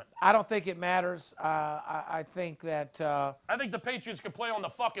environment. I don't think it matters. I think that. I think the Patriots could play on the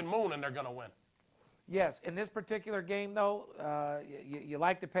fucking moon and they're going to win. Yes, in this particular game, though, you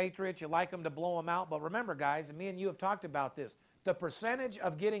like the Patriots, you like them to blow them out. But remember, guys, and me and you have talked about this, the percentage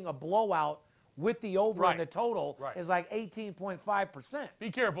of getting a blowout with the over and the total is like 18.5%.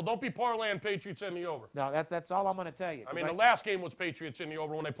 Be careful. Don't be parlaying Patriots in the over. No, that's all I'm going to tell you. I mean, the last game was Patriots in the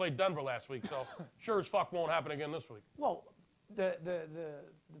over when they played Denver last week, so sure as fuck won't happen again this week. Well, the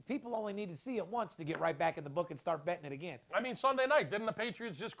people only need to see it once to get right back in the book and start betting it again. I mean, Sunday night, didn't the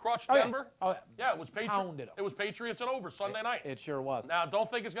Patriots just crush Oh, yeah. Denver? Oh, yeah, it was pounded 'em. It was Patriots and over Sunday night. It sure was. Now, don't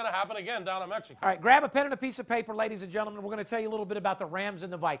think it's going to happen again down in Mexico. All right, grab a pen and a piece of paper, ladies and gentlemen. We're going to tell you a little bit about the Rams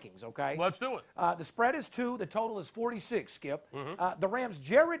and the Vikings, okay? Let's do it. The spread is 2. The total is 46, Skip. The Rams,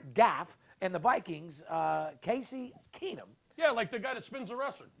 Jared Goff, and the Vikings, Casey Keenum. Yeah, like the guy that spins the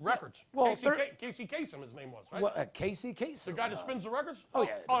records. Well, Casey Kasem, his name was, right? Well, Casey Kasem. The guy that spins the records? Oh,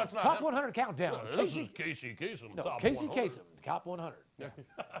 yeah. Oh, that's not Top him. 100 countdown. This is Casey Kasem. No, top Casey 100. Kasem, top 100. Yeah.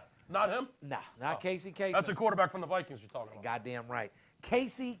 Not him? Nah, not Casey Kasem. That's a quarterback from the Vikings you're talking about. Goddamn right.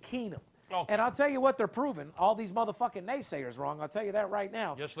 Casey Keenum. Okay. And I'll tell you what they're proving. All these motherfucking naysayers wrong. I'll tell you that right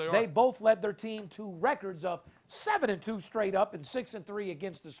now. Yes, they are. They both led their team to records of 7-2 straight up and 6-3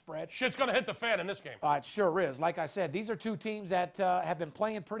 against the spread. Shit's going to hit the fan in this game. It sure is. Like I said, these are two teams that have been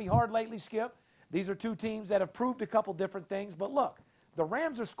playing pretty hard lately, Skip. These are two teams that have proved a couple different things. But look, the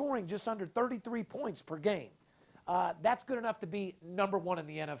Rams are scoring just under 33 points per game. That's good enough to be number 1 in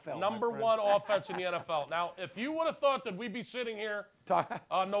the NFL. Number 1 offense in the NFL. Now, if you would have thought that we'd be sitting here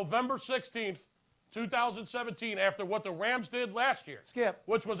on November 16th, 2017, after what the Rams did last year, Skip,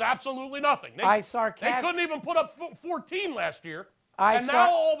 which was absolutely nothing. They couldn't even put up 14 last year. And now,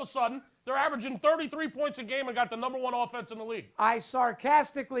 all of a sudden, they're averaging 33 points a game and got the number 1 offense in the league. I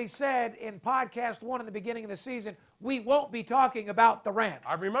sarcastically said in podcast 1 in the beginning of the season, we won't be talking about the Rams.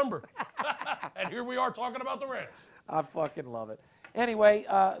 I remember. And here we are talking about the Rams. I fucking love it. Anyway,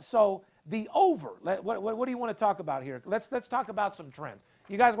 so the over. What do you want to talk about here? Let's talk about some trends.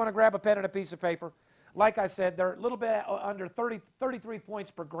 You guys want to grab a pen and a piece of paper? Like I said, they're a little bit under 33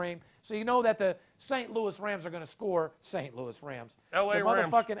 points per game. So you know that the St. Louis Rams are going to score. St. Louis Rams. L.A. The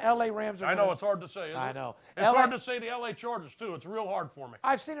Rams. motherfucking L.A. Rams are I know, it's hard to say, isn't it? I know. It's hard to say the L.A. Chargers, too. It's real hard for me.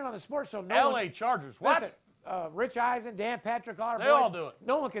 I've seen it on the sports show. L.A. Chargers. What? Listen, Rich Eisen, Dan Patrick, all our They boys, all do it.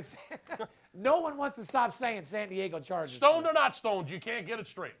 No one can say, no one wants to stop saying San Diego Chargers. Stoned or not stoned, you can't get it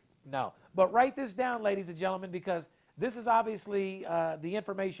straight. No. But write this down, ladies and gentlemen, because this is obviously the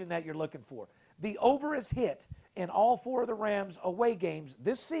information that you're looking for. The over is hit in all 4 of the Rams' away games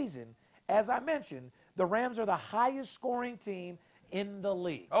this season. As I mentioned, the Rams are the highest scoring team in the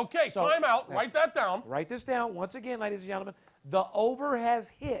league. Okay, So, timeout. Write that down. Write this down once again, ladies and gentlemen. The over has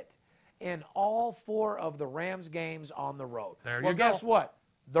hit in all 4 of the Rams games on the road. There well, you go. guess what?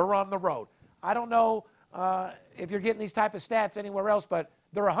 They're on the road. I don't know if you're getting these type of stats anywhere else, but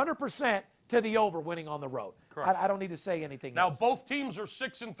they're 100% to the over winning on the road. Correct. I don't need to say anything Now, else. both teams are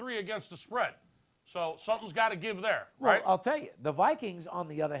 6-3 against the spread. So something's got to give there, Well, right? I'll tell you, the Vikings, on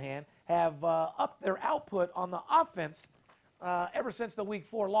the other hand, have upped their output on the offense ever since the Week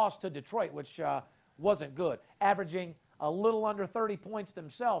 4 loss to Detroit, which wasn't good, averaging a little under 30 points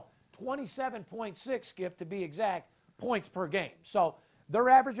themselves, 27.6, Skip, to be exact, points per game. So they're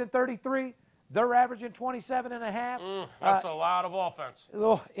averaging 33. They're averaging 27 and a half. That's a lot of offense.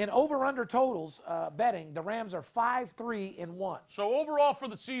 In over-under totals betting, the Rams are 5-3-1 So overall for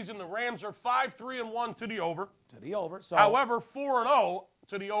the season, the Rams are 5-3-1 to the over. to the over. So However, 4-0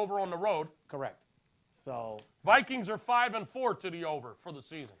 to the over on the road. correct. So Vikings are 5-4 to the over for the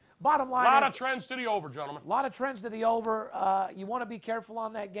season. bottom A line lot is, of trends to the over, gentlemen. a lot of trends to the over. You want to be careful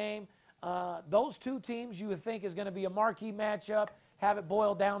on that game. Those 2 teams you would think is going to be a marquee matchup. Have it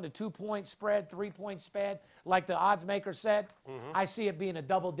boiled down to 2-point spread, 3-point spread, like the odds maker said. I see it being a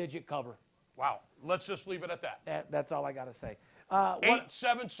double-digit cover. Wow. Let's just leave it at that. That's all I got to say.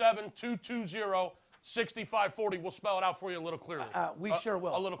 877-220-6540. We'll spell it out for you a little clearly. We sure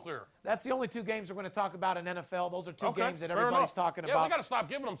will. A little clearer. That's the only 2 games we're going to talk about in NFL. Those are 2 Okay, games that fair everybody's enough. talking Yeah, about. we got to stop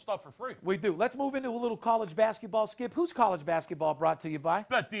giving them stuff for free. We do. Let's move into a little college basketball, Skip. Who's college basketball brought to you by?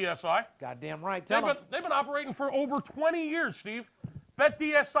 BetDSI. Goddamn right. Tell 'em. They've been operating for over 20 years, Steve.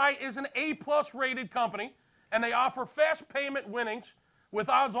 BetDSI is an A-plus rated company, and they offer fast payment winnings with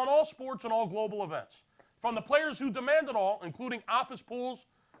odds on all sports and all global events. From the players who demand it all, including office pools,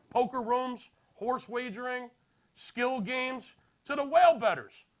 poker rooms, horse wagering, skill games, to the whale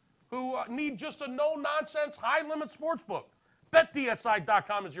bettors who need just a no-nonsense, high-limit sports book.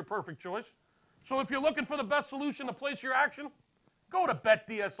 BetDSI.com is your perfect choice. So if you're looking for the best solution to place your action, go to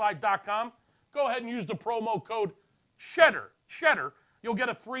BetDSI.com. Go ahead and use the promo code Cheddar. You'll get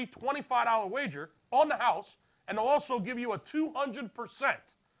a free $25 wager on the house, and they'll also give you a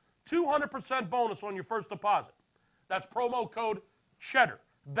 200% bonus on your first deposit. That's promo code Cheddar.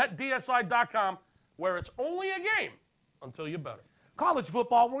 BetDSI.com, where it's only a game until you bet it. College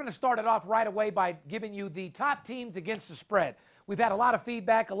football, we're going to start it off right away by giving you the top teams against the spread. We've had a lot of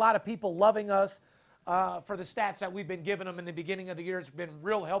feedback, a lot of people loving us for the stats that we've been giving them in the beginning of the year. It's been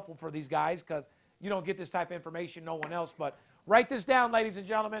real helpful for these guys because you don't get this type of information, no one else. But write this down, ladies and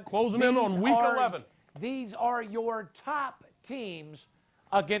gentlemen. Closing in on week 11. These are your top teams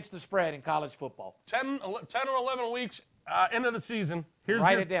against the spread in college football. 10 or 11 weeks into the season.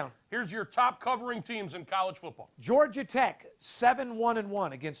 Write it down. Here's your top covering teams in college football. Georgia Tech,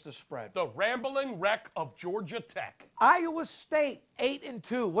 7-1-1 against the spread. The rambling wreck of Georgia Tech. Iowa State,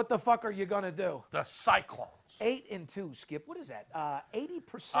 8-2. What the fuck are you going to do? The Cyclones. 8-2, Skip. What is that?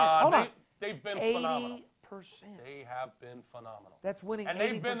 80%. Hold on. They've been phenomenal. 80%. They have been phenomenal. That's winning And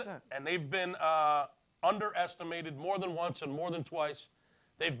 80%. they've been underestimated more than once and more than twice.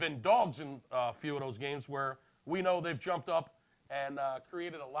 They've been dogs in a few of those games where we know they've jumped up and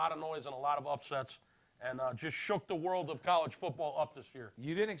created a lot of noise and a lot of upsets and just shook the world of college football up this year.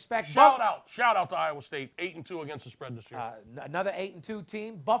 You didn't expect Shout out to Iowa State, 8-2 against the spread this year. another 8-2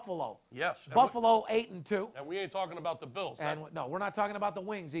 team, Buffalo. Yes. Buffalo 8-2. And we ain't talking about the Bills. And no, we're not talking about the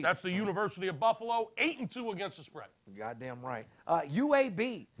Wings either. That's the University of Buffalo, 8-2 against the spread. Goddamn right.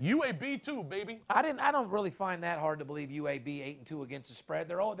 UAB. UAB too, baby. I don't really find that hard to believe UAB 8-2 against the spread.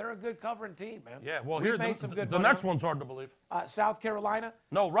 They're a good covering team, man. Yeah, well, We've here made some good the money next on one's hard to believe. South Carolina.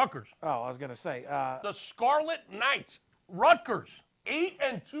 No, Rutgers. Oh, I was gonna say. The Scarlet Knights, Rutgers,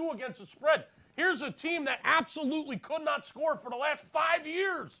 8-2 against the spread. Here's a team that absolutely could not score for the last 5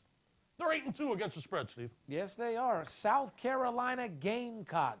 years. They're 8-2 against the spread, Steve. Yes, they are. South Carolina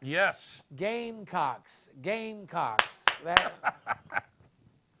Gamecocks. Yes. Gamecocks. That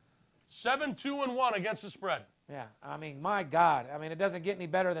 7-2-1 against the spread. Yeah, I mean, my God. I mean, it doesn't get any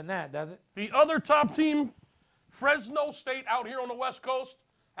better than that, does it? The other top team, Fresno State, out here on the West Coast.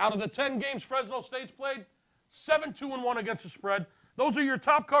 Out of the 10 games Fresno State's played, 7-2-1 against the spread. Those are your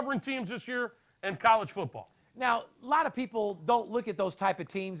top covering teams this year in college football. Now, a lot of people don't look at those type of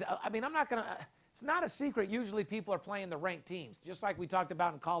teams. I mean, I'm not going to – it's not a secret. Usually people are playing the ranked teams. Just like we talked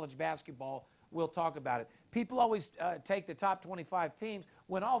about in college basketball, we'll talk about it. People always take the top 25 teams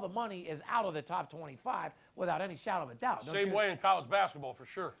when all the money is out of the top 25 without any shadow of a doubt. Same way in college basketball, for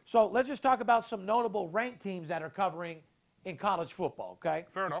sure. So let's just talk about some notable ranked teams that are covering in college football, okay?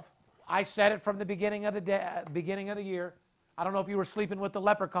 Fair enough. I said it from the beginning of the year. I don't know if you were sleeping with the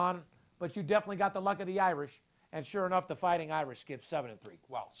leprechaun, but you definitely got the luck of the Irish. And sure enough, the Fighting Irish skipped 7-3.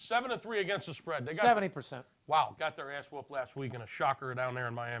 Wow, 7-3 against the spread. They got 70%. Wow, got their ass whooped last week in a shocker down there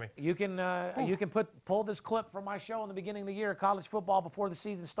in Miami. You can pull this clip from my show in the beginning of the year, college football, before the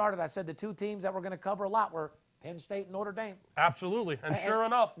season started. I said the two teams that we're going to cover a lot were Penn State and Notre Dame. Absolutely, and sure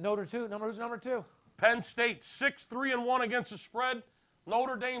enough, who's number two? Penn State 6-3-1 against the spread.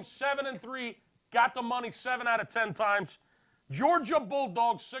 Notre Dame 7-3, got the money 7 out of 10 times. Georgia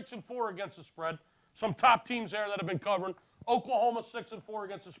Bulldogs 6-4 against the spread. Some top teams there that have been covering. Oklahoma 6-4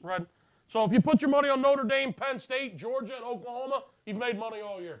 against the spread. So if you put your money on Notre Dame, Penn State, Georgia, and Oklahoma, you've made money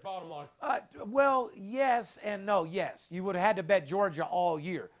all year, bottom line. Well, yes and no. Yes, you would have had to bet Georgia all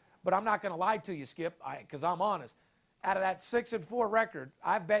year. But I'm not going to lie to you, Skip, because I'm honest. Out of that 6-4 record,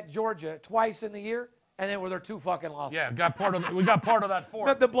 I've bet Georgia twice in the year, and then were there 2 fucking losses. Yeah, we got part of that for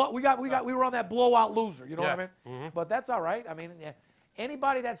it. We were on that blowout loser. You know what I mean? Mm-hmm. But that's all right. I mean, yeah.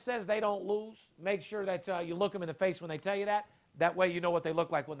 Anybody that says they don't lose, make sure that you look them in the face when they tell you that. That way you know what they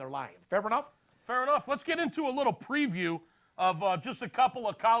look like when they're lying. Fair enough? Fair enough. Let's get into a little preview of just a couple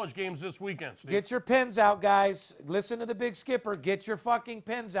of college games this weekend, Steve. Get your pens out, guys. Listen to the big skipper. Get your fucking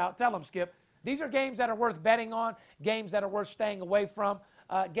pens out. Tell them, Skip. These are games that are worth betting on, games that are worth staying away from,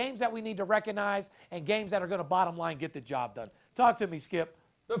 games that we need to recognize, and games that are going to bottom line get the job done. Talk to me, Skip.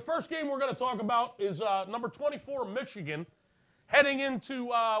 The first game we're going to talk about is number 24, Michigan, heading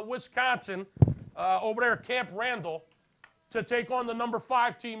into Wisconsin, over there at Camp Randall, to take on the number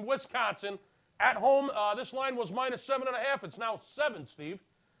 5 team, Wisconsin. At home, this line was -7.5. It's now 7, Steve.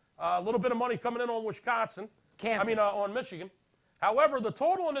 A little bit of money coming in on Wisconsin. On Michigan. However, the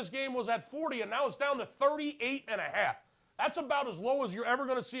total in this game was at 40, and now it's down to 38.5. That's about as low as you're ever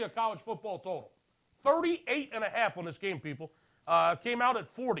going to see a college football total. 38.5 on this game, people. Came out at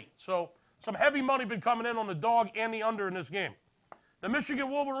 40. So some heavy money been coming in on the dog and the under in this game. The Michigan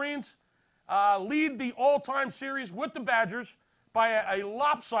Wolverines lead the all-time series with the Badgers by a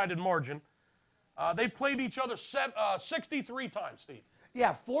lopsided margin. They played each other 63 times, Steve.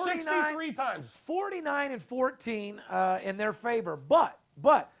 Yeah, 63 times. 49-14 in their favor. But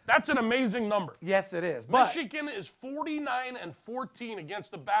that's an amazing number. Yes, it is. Michigan is 49-14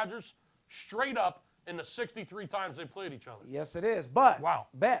 against the Badgers straight up in the 63 times they played each other. Yes, it is. But wow.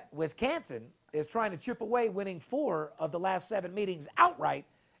 Wisconsin is trying to chip away, winning 4 of the last 7 meetings outright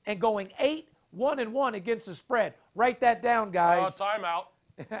and going 8-1-1 against the spread. Write that down, guys. Timeout.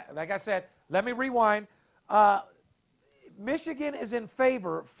 Like I said, let me rewind. Michigan is in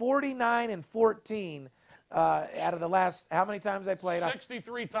favor 49-14 out of the last, how many times they played?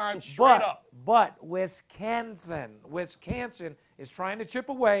 63 times straight up. But Wisconsin is trying to chip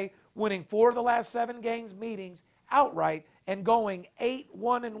away, winning 4 of the last 7 games meetings outright and going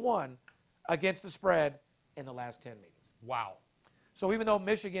 8-1-1 against the spread in the last 10 meetings. Wow. So even though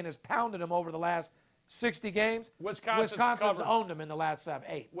Michigan has pounded them over the last 60 games, Wisconsin's owned them in the last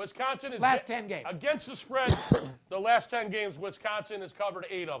 8. Wisconsin is last 10 games. Against the spread, the last 10 games, Wisconsin has covered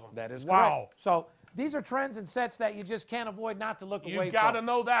 8 of them. That is wow. Correct. So these are trends and sets that you just can't avoid not to look away from. You got to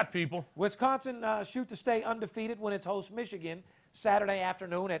know that, people. Wisconsin shoot to stay undefeated when it's host Michigan Saturday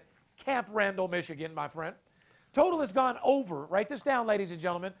afternoon at Camp Randall, Michigan, my friend. Total has gone over. Write this down, ladies and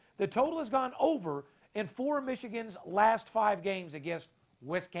gentlemen. The total has gone over in 4 of Michigan's last 5 games against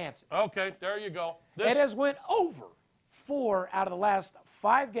Wisconsin. Okay, there you go. It has went over 4 out of the last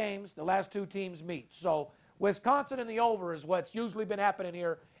 5 games the last 2 teams meet. So Wisconsin in the over is what's usually been happening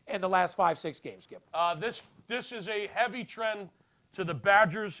here in the last 5-6 games, Skip. This is a heavy trend to the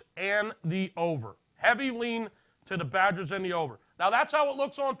Badgers and the over. Heavy lean to the Badgers and the over. Now, that's how it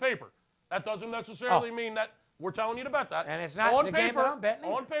looks on paper. That doesn't necessarily mean that we're telling you to bet that. And it's not on the paper, game that I'm betting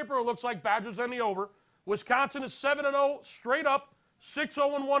either. On paper, it looks like Badgers and the over. Wisconsin is 7-0 straight up,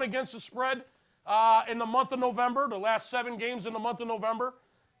 6-0-1 against the spread in the month of November, the last 7 games in the month of November.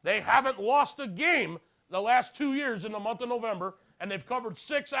 They haven't lost a game the last 2 years in the month of November, and they've covered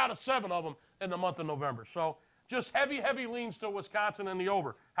 6 out of 7 of them in the month of November. So just heavy leans to Wisconsin in the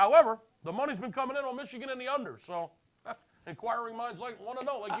over. However, the money's been coming in on Michigan in the under, so inquiring minds want to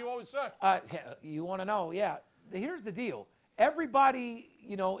know, like you always say. You want to know, yeah. Here's the deal. Everybody,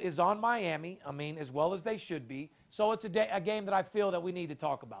 is on Miami, as well as they should be. So it's a game that I feel that we need to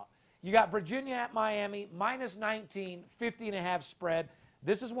talk about. You got Virginia at Miami, minus 19, 50.5 spread.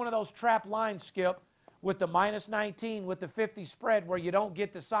 This is one of those trap lines, Skip, with the minus 19 with the 50 spread where you don't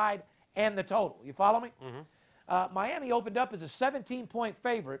get the side and the total. You follow me? Mm-hmm. Miami opened up as a 17-point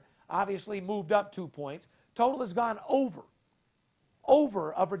favorite, obviously moved up 2 points. Total has gone over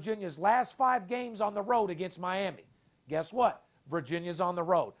of Virginia's last 5 games on the road against Miami. Guess what? Virginia's on the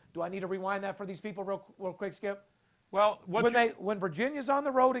road. Do I need to rewind that for these people real quick, Skip? Well, when Virginia's on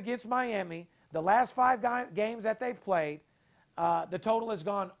the road against Miami, the last 5 games that they've played, the total has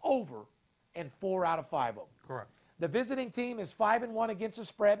gone over in 4 out of 5 of them. Correct. The visiting team is 5-1 against the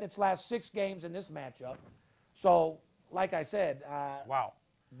spread in its last 6 games in this matchup. So, like I said, wow.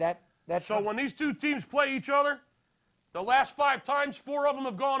 So when these two teams play each other, the last 5 times, 4 of them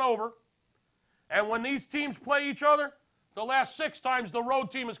have gone over. And when these teams play each other, the last 6 times, the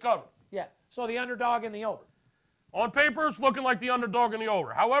road team is covered. Yeah, so the underdog in the over. On paper, it's looking like the underdog in the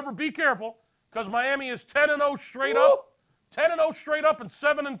over. However, be careful, because Miami is 10-0 straight up. 10-0 straight up and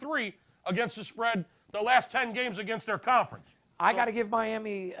 7-3 against the spread the last 10 games against their conference. I got to give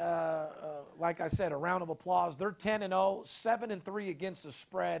Miami, like I said, a round of applause. They're 10-0, 7-3 against the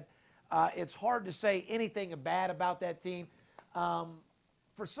spread. It's hard to say anything bad about that team.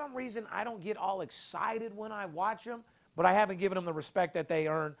 For some reason, I don't get all excited when I watch them, but I haven't given them the respect that they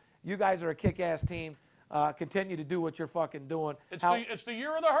earn. You guys are a kick-ass team. Continue to do what you're fucking doing. It's the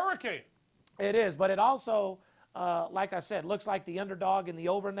year of the hurricane. It is, but it also, like I said, looks like the underdog in the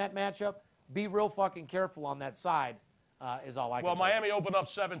over in that matchup. Be real fucking careful on that side is all I can Well, say. Miami opened up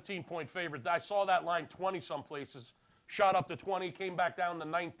 17-point favorite. I saw that line 20 some places. Shot up to 20, came back down to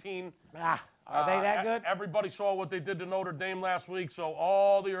 19. Are they that good? Everybody saw what they did to Notre Dame last week, so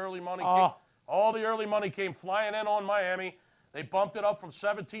all the early money came flying in on Miami. They bumped it up from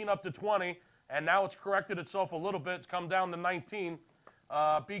 17 up to 20. And now it's corrected itself a little bit. It's come down to 19.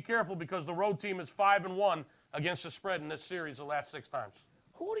 Be careful because the road team is 5-1 against the spread in this series the last 6 times.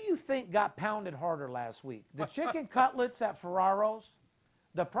 Who do you think got pounded harder last week? The chicken cutlets at Ferraro's,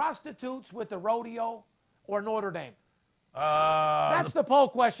 the prostitutes with the rodeo, or Notre Dame? That's the poll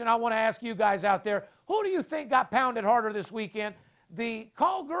question I want to ask you guys out there. Who do you think got pounded harder this weekend? The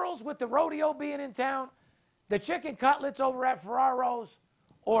call girls with the rodeo being in town, the chicken cutlets over at Ferraro's,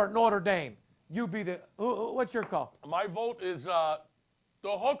 or Notre Dame? You be the, what's your call? My vote is the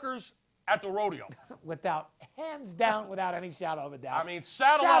hookers at the rodeo. Hands down, without any shadow of a doubt. I mean,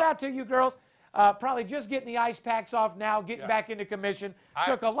 shout out to you girls. Probably just getting the ice packs off now, getting back into commission.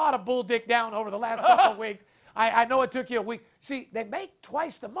 Took a lot of bull dick down over the last couple of weeks. I know it took you a week. See, they make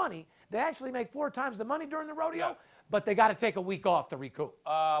twice the money. They actually make 4 times the money during the rodeo, but they got to take a week off to recoup.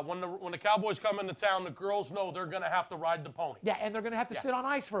 When the Cowboys come into town, the girls know they're going to have to ride the pony. Yeah, and they're going to have to sit on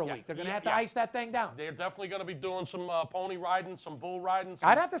ice for a week. They're going to have to ice that thing down. They're definitely going to be doing some pony riding, some bull riding.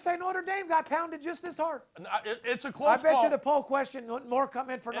 I'd have to say Notre Dame got pounded just as hard. It's a close call. I bet you the poll question, more come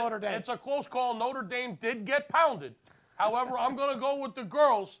in for Notre Dame. It's a close call. Notre Dame did get pounded. However, I'm going to go with the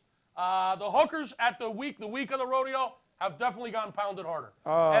girls. The hookers at the week of the rodeo have definitely gotten pounded harder.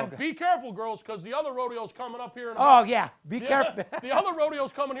 Be careful, girls, because the other rodeo's coming up here in about... Be careful. The other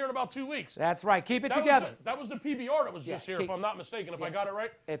rodeo's coming here in about 2 weeks. That's right. Keep it together. That was the PBR that was just here, if I'm not mistaken, if I got it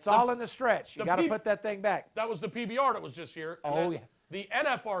right. It's all in the stretch. You got to put that thing back. That was the PBR that was just here. The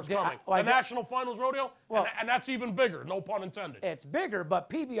NFR's coming, the National Finals Rodeo, and that's even bigger, no pun intended. It's bigger, but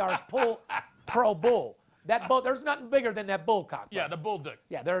PBR's pro bull. That bull, there's nothing bigger than that bull cock. Yeah, the bull dick.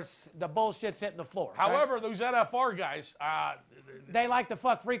 Yeah, there's the bullshit's hitting the floor. However, those NFR guys, they like to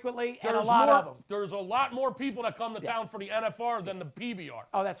fuck frequently, and a lot of them. There's a lot more people that come to town for the NFR than the PBR.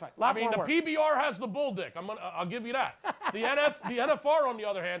 Oh, that's right. The PBR has the bull dick. I'll give you that. The NFR, on the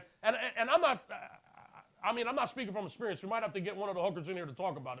other hand, and I'm not. I'm not speaking from experience. We might have to get one of the hookers in here to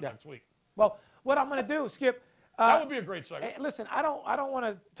talk about it next week. Well, what I'm going to do, Skip. That would be a great segment. Listen, I don't want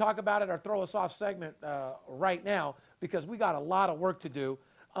to talk about it or throw us off segment right now because we got a lot of work to do.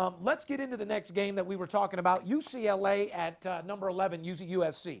 Let's get into the next game that we were talking about. UCLA at number 11,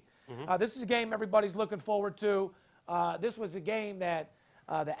 USC. This is a game everybody's looking forward to. This was a game that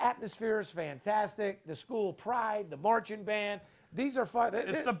the atmosphere is fantastic. The school pride, the marching band. These are fun.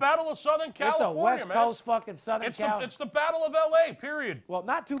 It's the Battle of Southern California, man. It's a West Coast fucking Southern California. It's the Battle of L.A., period. Well,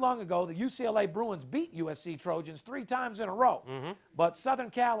 not too long ago, the UCLA Bruins beat USC Trojans 3 times in a row. But Southern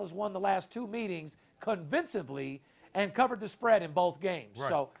Cal has won the last 2 meetings convincingly and covered the spread in both games. Right.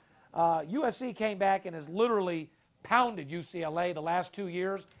 So USC came back and has literally pounded UCLA the last 2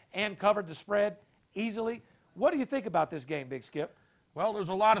 years and covered the spread easily. What do you think about this game, Big Skip? Well, there's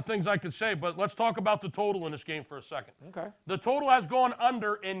a lot of things I could say, but let's talk about the total in this game for a second. Okay. The total has gone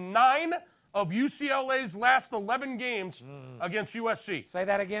under in 9 of UCLA's last 11 games against USC. Say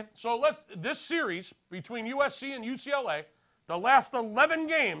that again. So this series between USC and UCLA, the last 11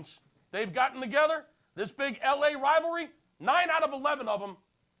 games they've gotten together, this big LA rivalry, 9 out of 11 of them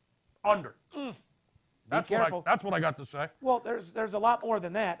under. That's what I got to say. Well, there's a lot more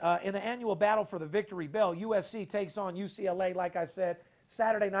than that. In the annual battle for the Victory Bell, USC takes on UCLA, like I said,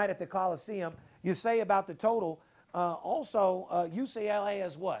 Saturday night at the Coliseum. You say about the total. UCLA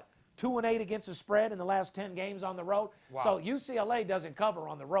has what? 2-8 against the spread in the last 10 games on the road. Wow. So UCLA doesn't cover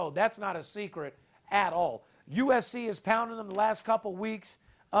on the road. That's not a secret at all. USC is pounding them the last couple weeks.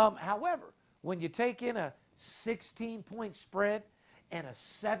 However, when you take in a 16-point spread and a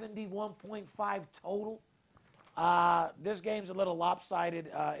 71.5 total, this game's a little lopsided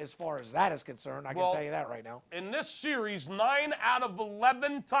as far as that is concerned. I can tell you that right now. In this series, 9 out of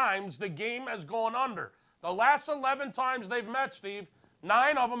 11 times the game has gone under. The last 11 times they've met, Steve,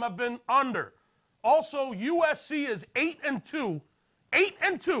 9 of them have been under. Also, USC is 8-2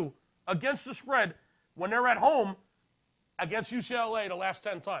 against the spread when they're at home against UCLA the last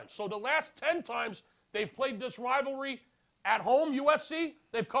 10 times. So the last 10 times they've played this rivalry at home, USC,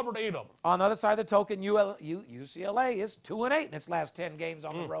 they've covered 8 of them. On the other side of the token, UCLA is 2-8 in its last 10 games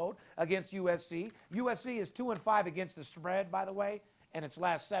on the road against USC. USC is 2-5 against the spread, by the way, and its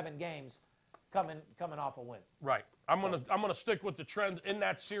last 7 games coming off a win. Right. I'm gonna stick with the trend in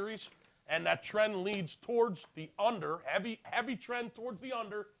that series, and that trend leads towards the under, heavy trend towards the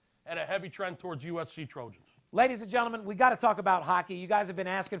under, and a heavy trend towards USC Trojans. Ladies and gentlemen, we got to talk about hockey. You guys have been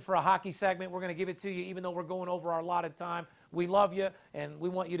asking for a hockey segment. We're going to give it to you, even though we're going over our allotted time. We love you, and we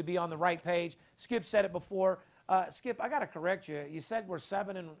want you to be on the right page. Skip said it before. Skip, I got to correct you. You said we're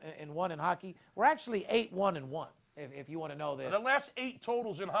 7-1 in hockey. We're actually 8-1-1. If you want to know that. The last 8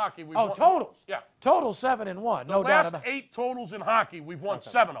 totals in hockey, we've won. Totals? Yeah. Total 7-1, no doubt about it. The last 8 totals in hockey, we've won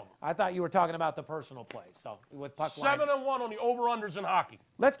 7 of them. I thought you were talking about the personal play. So with puck 7-1 on the over-unders in hockey.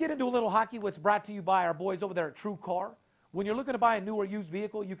 Let's get into a little hockey, what's brought to you by our boys over there at True Car. When you're looking to buy a new or used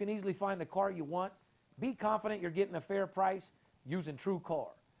vehicle, you can easily find the car you want. Be confident you're getting a fair price using True Car.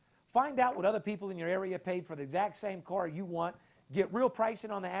 Find out what other people in your area paid for the exact same car you want. Get real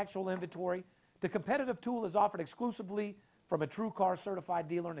pricing on the actual inventory. The competitive tool is offered exclusively from a True Car certified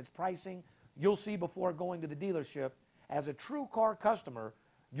dealer, and its pricing you'll see before going to the dealership. As a True Car customer,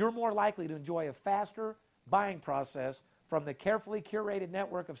 you're more likely to enjoy a faster buying process from the carefully curated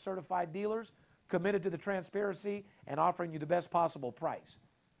network of certified dealers committed to the transparency and offering you the best possible price.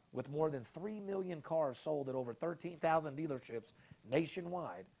 With more than 3 million cars sold at over 13,000 dealerships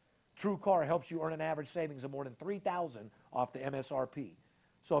nationwide, True Car helps you earn an average savings of more than $3,000 off the MSRP.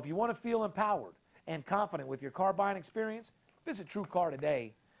 So if you want to feel empowered and confident with your car buying experience, visit True Car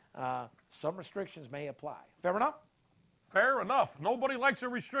today. Some restrictions may apply. Fair enough? Fair enough. Nobody likes a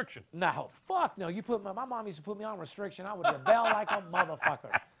restriction. No, fuck no. You put my mom used to put me on restriction. I would rebel like a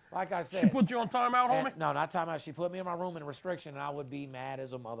motherfucker. Like I said. She put you on timeout, homie? No, not timeout. She put me in my room in restriction, and I would be mad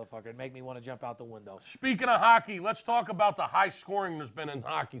as a motherfucker. It'd make me want to jump out the window. Speaking of hockey, let's talk about the high scoring there's been in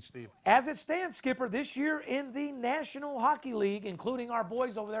hockey, Steve. As it stands, Skipper, this year in the National Hockey League, including our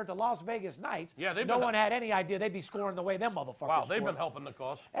boys over there at the Las Vegas Knights, no one had any idea they'd be scoring the way them motherfuckers Wow, they've scored. been helping the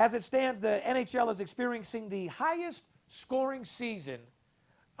cause. As it stands, the NHL is experiencing the highest scoring season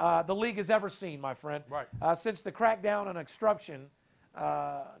the league has ever seen, my friend. Right. Since the crackdown on obstruction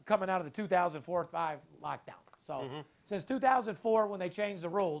coming out of the 2004-5 lockdown. So since 2004, when they changed the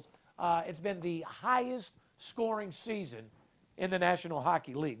rules, it's been the highest scoring season in the National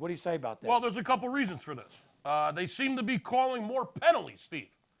Hockey League. What do you say about that? Well, there's a couple reasons for this. They seem to be calling more penalties, Steve.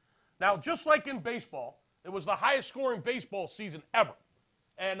 Now, just like in baseball, it was the highest scoring baseball season ever.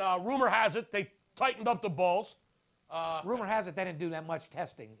 And rumor has it they tightened up the balls. Rumor has it they didn't do that much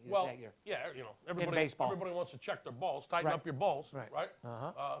testing that year. Yeah, you know, everybody wants to check their balls, tighten up your balls, right?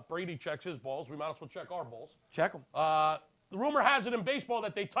 Brady checks his balls. We might as well check our balls. Check them. The rumor has it in baseball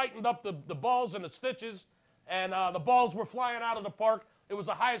that they tightened up the balls and the stitches, and the balls were flying out of the park. It was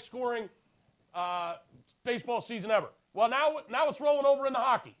the highest scoring baseball season ever. Well, now it's rolling over into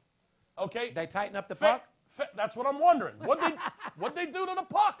hockey. Okay? They tighten up the puck? That's what I'm wondering. What'd they do to the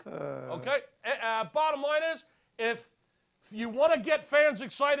puck? Okay? Bottom line is, if you want to get fans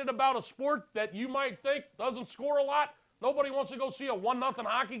excited about a sport that you might think doesn't score a lot, nobody wants to go see a 1-0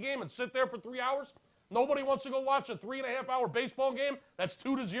 hockey game and sit there for 3 hours. Nobody wants to go watch a 3.5-hour baseball game that's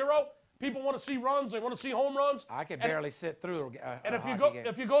 2-0. People want to see runs. They want to see home runs. I can barely sit through And if game.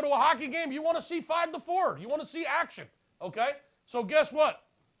 you go to a hockey game, you want to see 5-4. You want to see action. Okay? So guess what?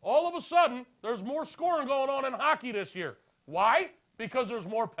 All of a sudden, there's more scoring going on in hockey this year. Why? Because there's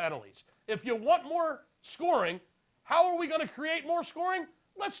more penalties. If you want more scoring, how are we going to create more scoring?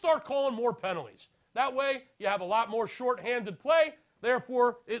 Let's start calling more penalties. That way, you have a lot more shorthanded play.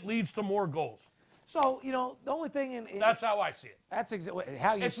 Therefore, it leads to more goals. So, the only thing That's how I see it. That's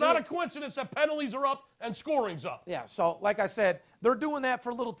how you It's see not it. a coincidence that penalties are up and scoring's up. Yeah, so like I said, they're doing that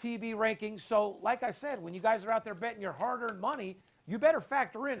for little TV rankings. So like I said, when you guys are out there betting your hard-earned money, you better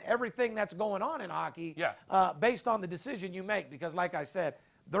factor in everything that's going on in hockey based on the decision you make. Because like I said,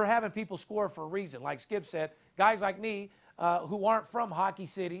 they're having people score for a reason. Like Skip said, guys like me who aren't from hockey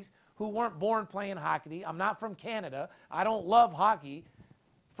cities, who weren't born playing hockey. I'm not from Canada. I don't love hockey.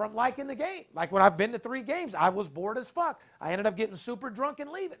 From liking the game. Like when I've been to 3 games, I was bored as fuck. I ended up getting super drunk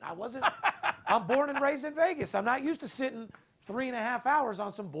and leaving. I'm born and raised in Vegas. I'm not used to sitting 3.5 hours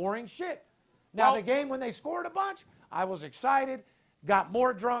on some boring shit. Now, the game when they scored a bunch, I was excited, got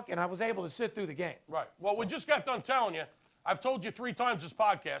more drunk, and I was able to sit through the game. Right. Well, we just got done telling you, I've told you 3 times this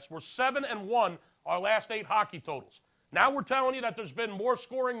podcast, we're 7-1 our last 8 hockey totals. Now we're telling you that there's been more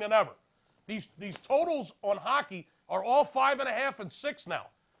scoring than ever. These totals on hockey are all 5.5 and 6 now.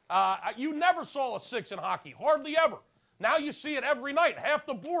 You never saw a 6 in hockey, hardly ever. Now you see it every night. Half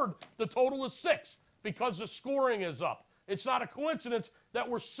the board, the total is 6 because the scoring is up. It's not a coincidence that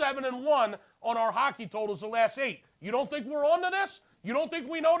we're 7-1 on our hockey totals the last 8. You don't think we're on to this? You don't think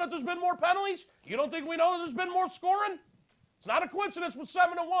we know that there's been more penalties? You don't think we know that there's been more scoring? It's not a coincidence with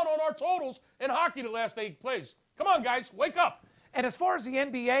 7-1 on our totals in hockey the last 8 plays. Come on, guys, wake up. And as far as the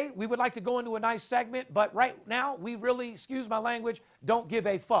NBA, we would like to go into a nice segment, but right now we really, excuse my language, don't give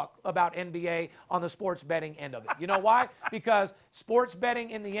a fuck about NBA on the sports betting end of it. You know why? Because sports betting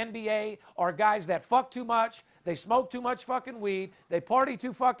in the NBA are guys that fuck too much, they smoke too much fucking weed, they party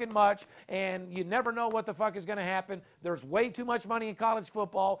too fucking much, and you never know what the fuck is going to happen. There's way too much money in college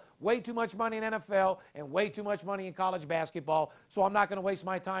football, way too much money in NFL, and way too much money in college basketball. So I'm not going to waste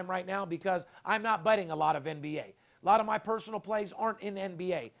my time right now because I'm not betting a lot of NBA. A lot of my personal plays aren't in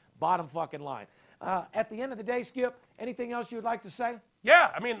NBA. Bottom fucking line. At the end of the day, Skip, anything else you would like to say? Yeah,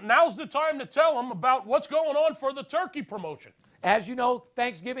 I mean, now's the time to tell them about what's going on for the turkey promotion. As you know,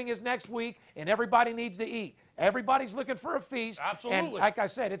 Thanksgiving is next week, and everybody needs to eat. Everybody's looking for a feast. Absolutely. And like I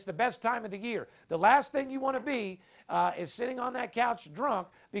said, it's the best time of the year. The last thing you want to be is sitting on that couch drunk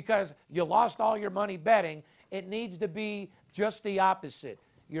because you lost all your money betting. It needs to be just the opposite.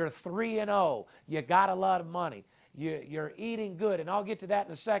 You're 3-0. You got a lot of money. You're eating good, and I'll get to that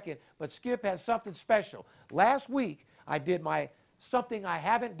in a second. But Skip has something special. Last week, I did something I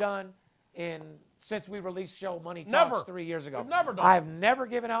haven't done since we released show Money Talks 3 years ago. We've never done. I've never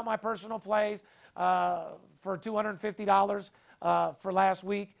given out my personal plays for $250 for last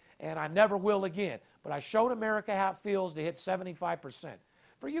week, and I never will again. But I showed America how it feels to hit 75%.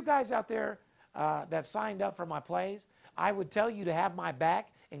 For you guys out there that signed up for my plays, I would tell you to have my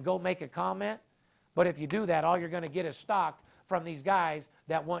back and go make a comment. But if you do that, all you're going to get is stocked from these guys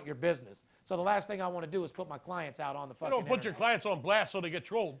that want your business. So the last thing I want to do is put my clients out on the fucking You don't put your clients on blast so they get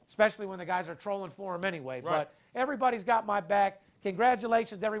trolled. especially when the guys are trolling for them anyway. Right. But everybody's got my back.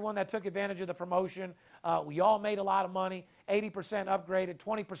 Congratulations to everyone that took advantage of the promotion. We all made a lot of money. 80% upgraded.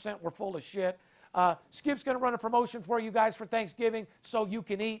 20% were full of shit. Skip's going to run a promotion for you guys for Thanksgiving so you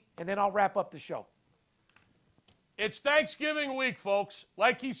can eat, and then I'll wrap up the show. It's Thanksgiving week, folks.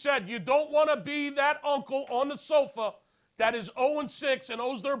 Like he said, you don't want to be that uncle on the sofa that is 0-6 and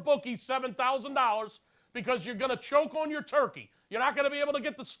owes their bookie $7,000 because you're going to choke on your turkey. You're not going to be able to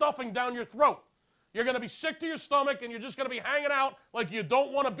get the stuffing down your throat. You're going to be sick to your stomach, and you're just going to be hanging out like you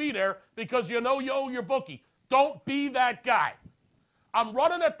don't want to be there because you know you owe your bookie. Don't be that guy. I'm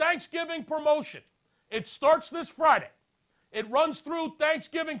running a Thanksgiving promotion. It starts this Friday. It runs through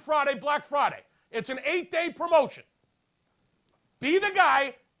Thanksgiving Friday, Black Friday. It's an 8-day promotion. Be the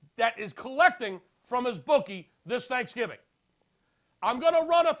guy that is collecting from his bookie this Thanksgiving. I'm going to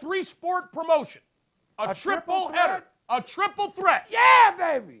run a 3-sport promotion. A triple header. A triple threat. Yeah,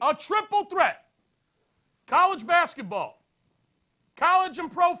 baby. A triple threat. College basketball. College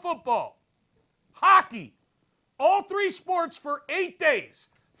and pro football. Hockey. All 3 sports for 8 days.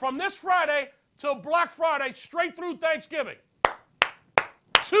 From this Friday till Black Friday, straight through Thanksgiving.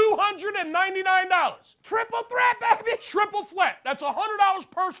 $299. Triple threat, baby. Triple flat. That's $100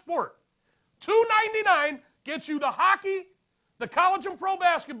 per sport. $299 gets you the hockey, the college and pro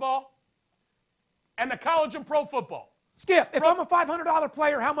basketball, and the college and pro football. Skip, if I'm a $500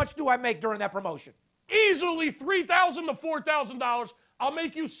 player, how much do I make during that promotion? easily $3,000 to $4,000. I'll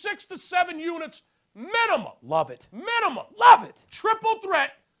make you 6 to 7 units minimum. Love it. Minimum. Love it. Triple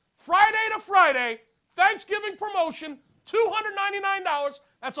threat, Friday to Friday, Thanksgiving promotion, $299.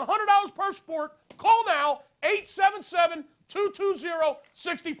 That's $100 per sport. Call now,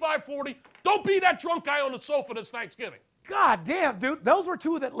 877-220-6540. Don't be that drunk guy on the sofa this Thanksgiving. God damn, dude. Those were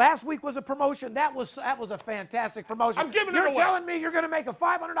two that last week was a promotion. That was a fantastic promotion. I'm giving it away. You're telling me you're going to make a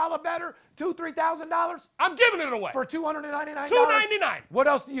 $500 better, $2,000-$3,000? I'm giving it away. For $299? $299. What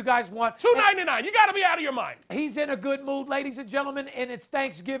else do you guys want? $299. You got to be out of your mind. He's in a good mood, ladies and gentlemen, and it's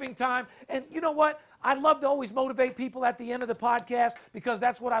Thanksgiving time. And you know what? I love to always motivate people at the end of the podcast because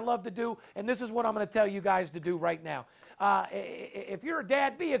that's what I love to do. And this is what I'm going to tell you guys to do right now. If you're a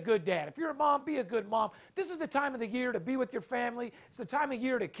dad, be a good dad. If you're a mom, be a good mom. This is the time of the year to be with your family. It's the time of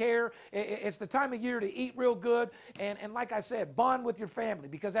year to care. It's the time of year to eat real good. And like I said, bond with your family.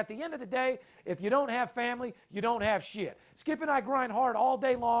 Because at the end of the day, if you don't have family, you don't have shit. Skip and I grind hard all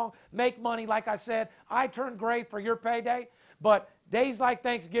day long, make money. Like I said, I turn gray for your payday. But days like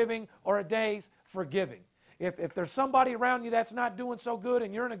Thanksgiving are days for giving. If there's somebody around you that's not doing so good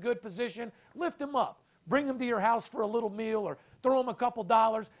and you're in a good position, lift them up. Bring them to your house for a little meal or throw them a couple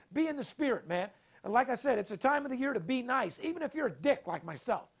dollars. Be in the spirit, man. And like I said, it's a time of the year to be nice, even if you're a dick like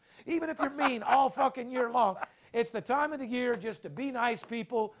myself. Even if you're mean all fucking year long. It's the time of the year just to be nice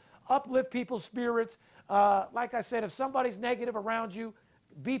people, uplift people's spirits. Like I said, if somebody's negative around you,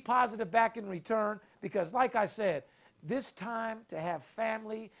 be positive back in return. Because like I said, this time to have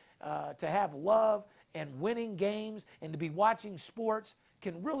family, to have love and winning games and to be watching sports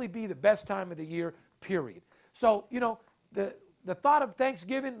can really be the best time of the year, period. So, you know, the thought of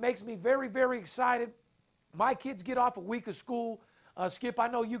Thanksgiving makes me very, very excited. My kids get off a week of school. Skip, I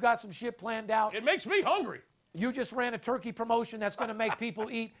know you got some shit planned out. It makes me hungry. You just ran a turkey promotion that's going to make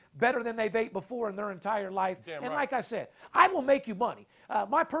people eat better than they've ate before in their entire life. Damn and right. like I said, I will make you money.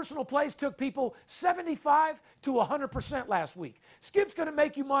 My personal plays took people 75 to 100% last week. Skip's going to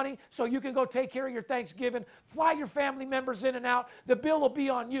make you money so you can go take care of your Thanksgiving, fly your family members in and out. The bill will be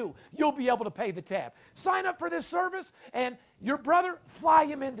on you. You'll be able to pay the tab. Sign up for this service, and your brother, fly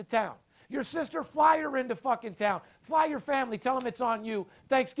him into town. Your sister, fly her into fucking town. Fly your family, tell them it's on you.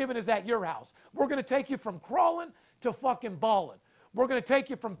 Thanksgiving is at your house. We're going to take you from crawling to fucking balling. We're going to take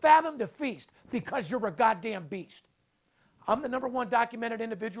you from fathom to feast because you're a goddamn beast. I'm the #1 documented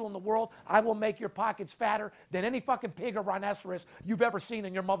individual in the world. I will make your pockets fatter than any fucking pig or rhinoceros you've ever seen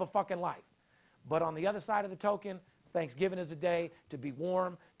in your motherfucking life. But on the other side of the token, Thanksgiving is a day to be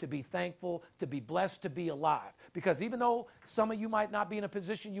warm, to be thankful, to be blessed, to be alive. Because even though some of you might not be in a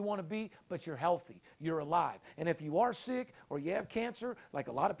position you want to be, but you're healthy, you're alive. And if you are sick or you have cancer, like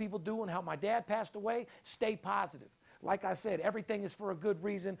a lot of people do and how my dad passed away, stay positive. Like I said, everything is for a good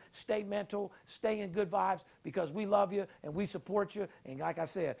reason. Stay mental, stay in good vibes because we love you and we support you. And like I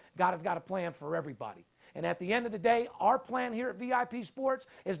said, God has got a plan for everybody. And at the end of the day, our plan here at VIP Sports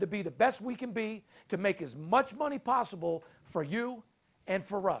is to be the best we can be, to make as much money possible for you and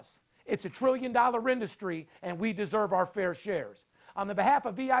for us. It's a $1 trillion industry, and we deserve our fair shares. On the behalf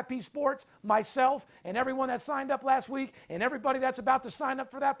of VIP Sports, myself, and everyone that signed up last week, and everybody that's about to sign up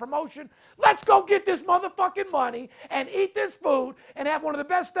for that promotion, let's go get this motherfucking money and eat this food and have one of the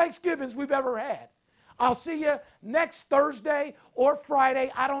best Thanksgivings we've ever had. I'll see you next Thursday or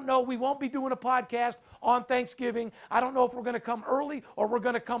Friday. I don't know. We won't be doing a podcast on Thanksgiving. I don't know if we're going to come early or we're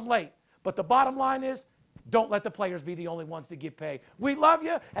going to come late. But the bottom line is, don't let the players be the only ones to get paid. We love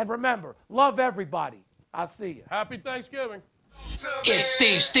you, and remember, love everybody. I'll see you. Happy Thanksgiving. It's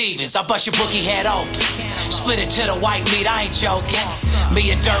Steve Stevens, I bust your bookie head open. Split it to the white meat, I ain't joking.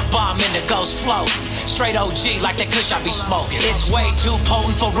 Me and Dirt Bomb in the ghost float. Straight OG like that kush I be smoking. It's way too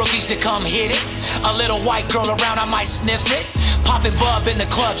potent for rookies to come hit it. A little white girl around, I might sniff it. Poppin' bub in the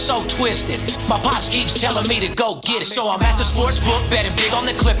club, so twisted. My pops keeps telling me to go get it. So I'm at the sports book, betting big on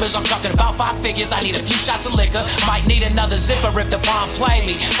the Clippers. I'm talking about 5 figures, I need a few shots of liquor. Might need another zipper if the bomb play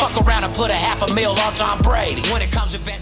me. Fuck around and put $500,000 on Tom Brady. When it comes to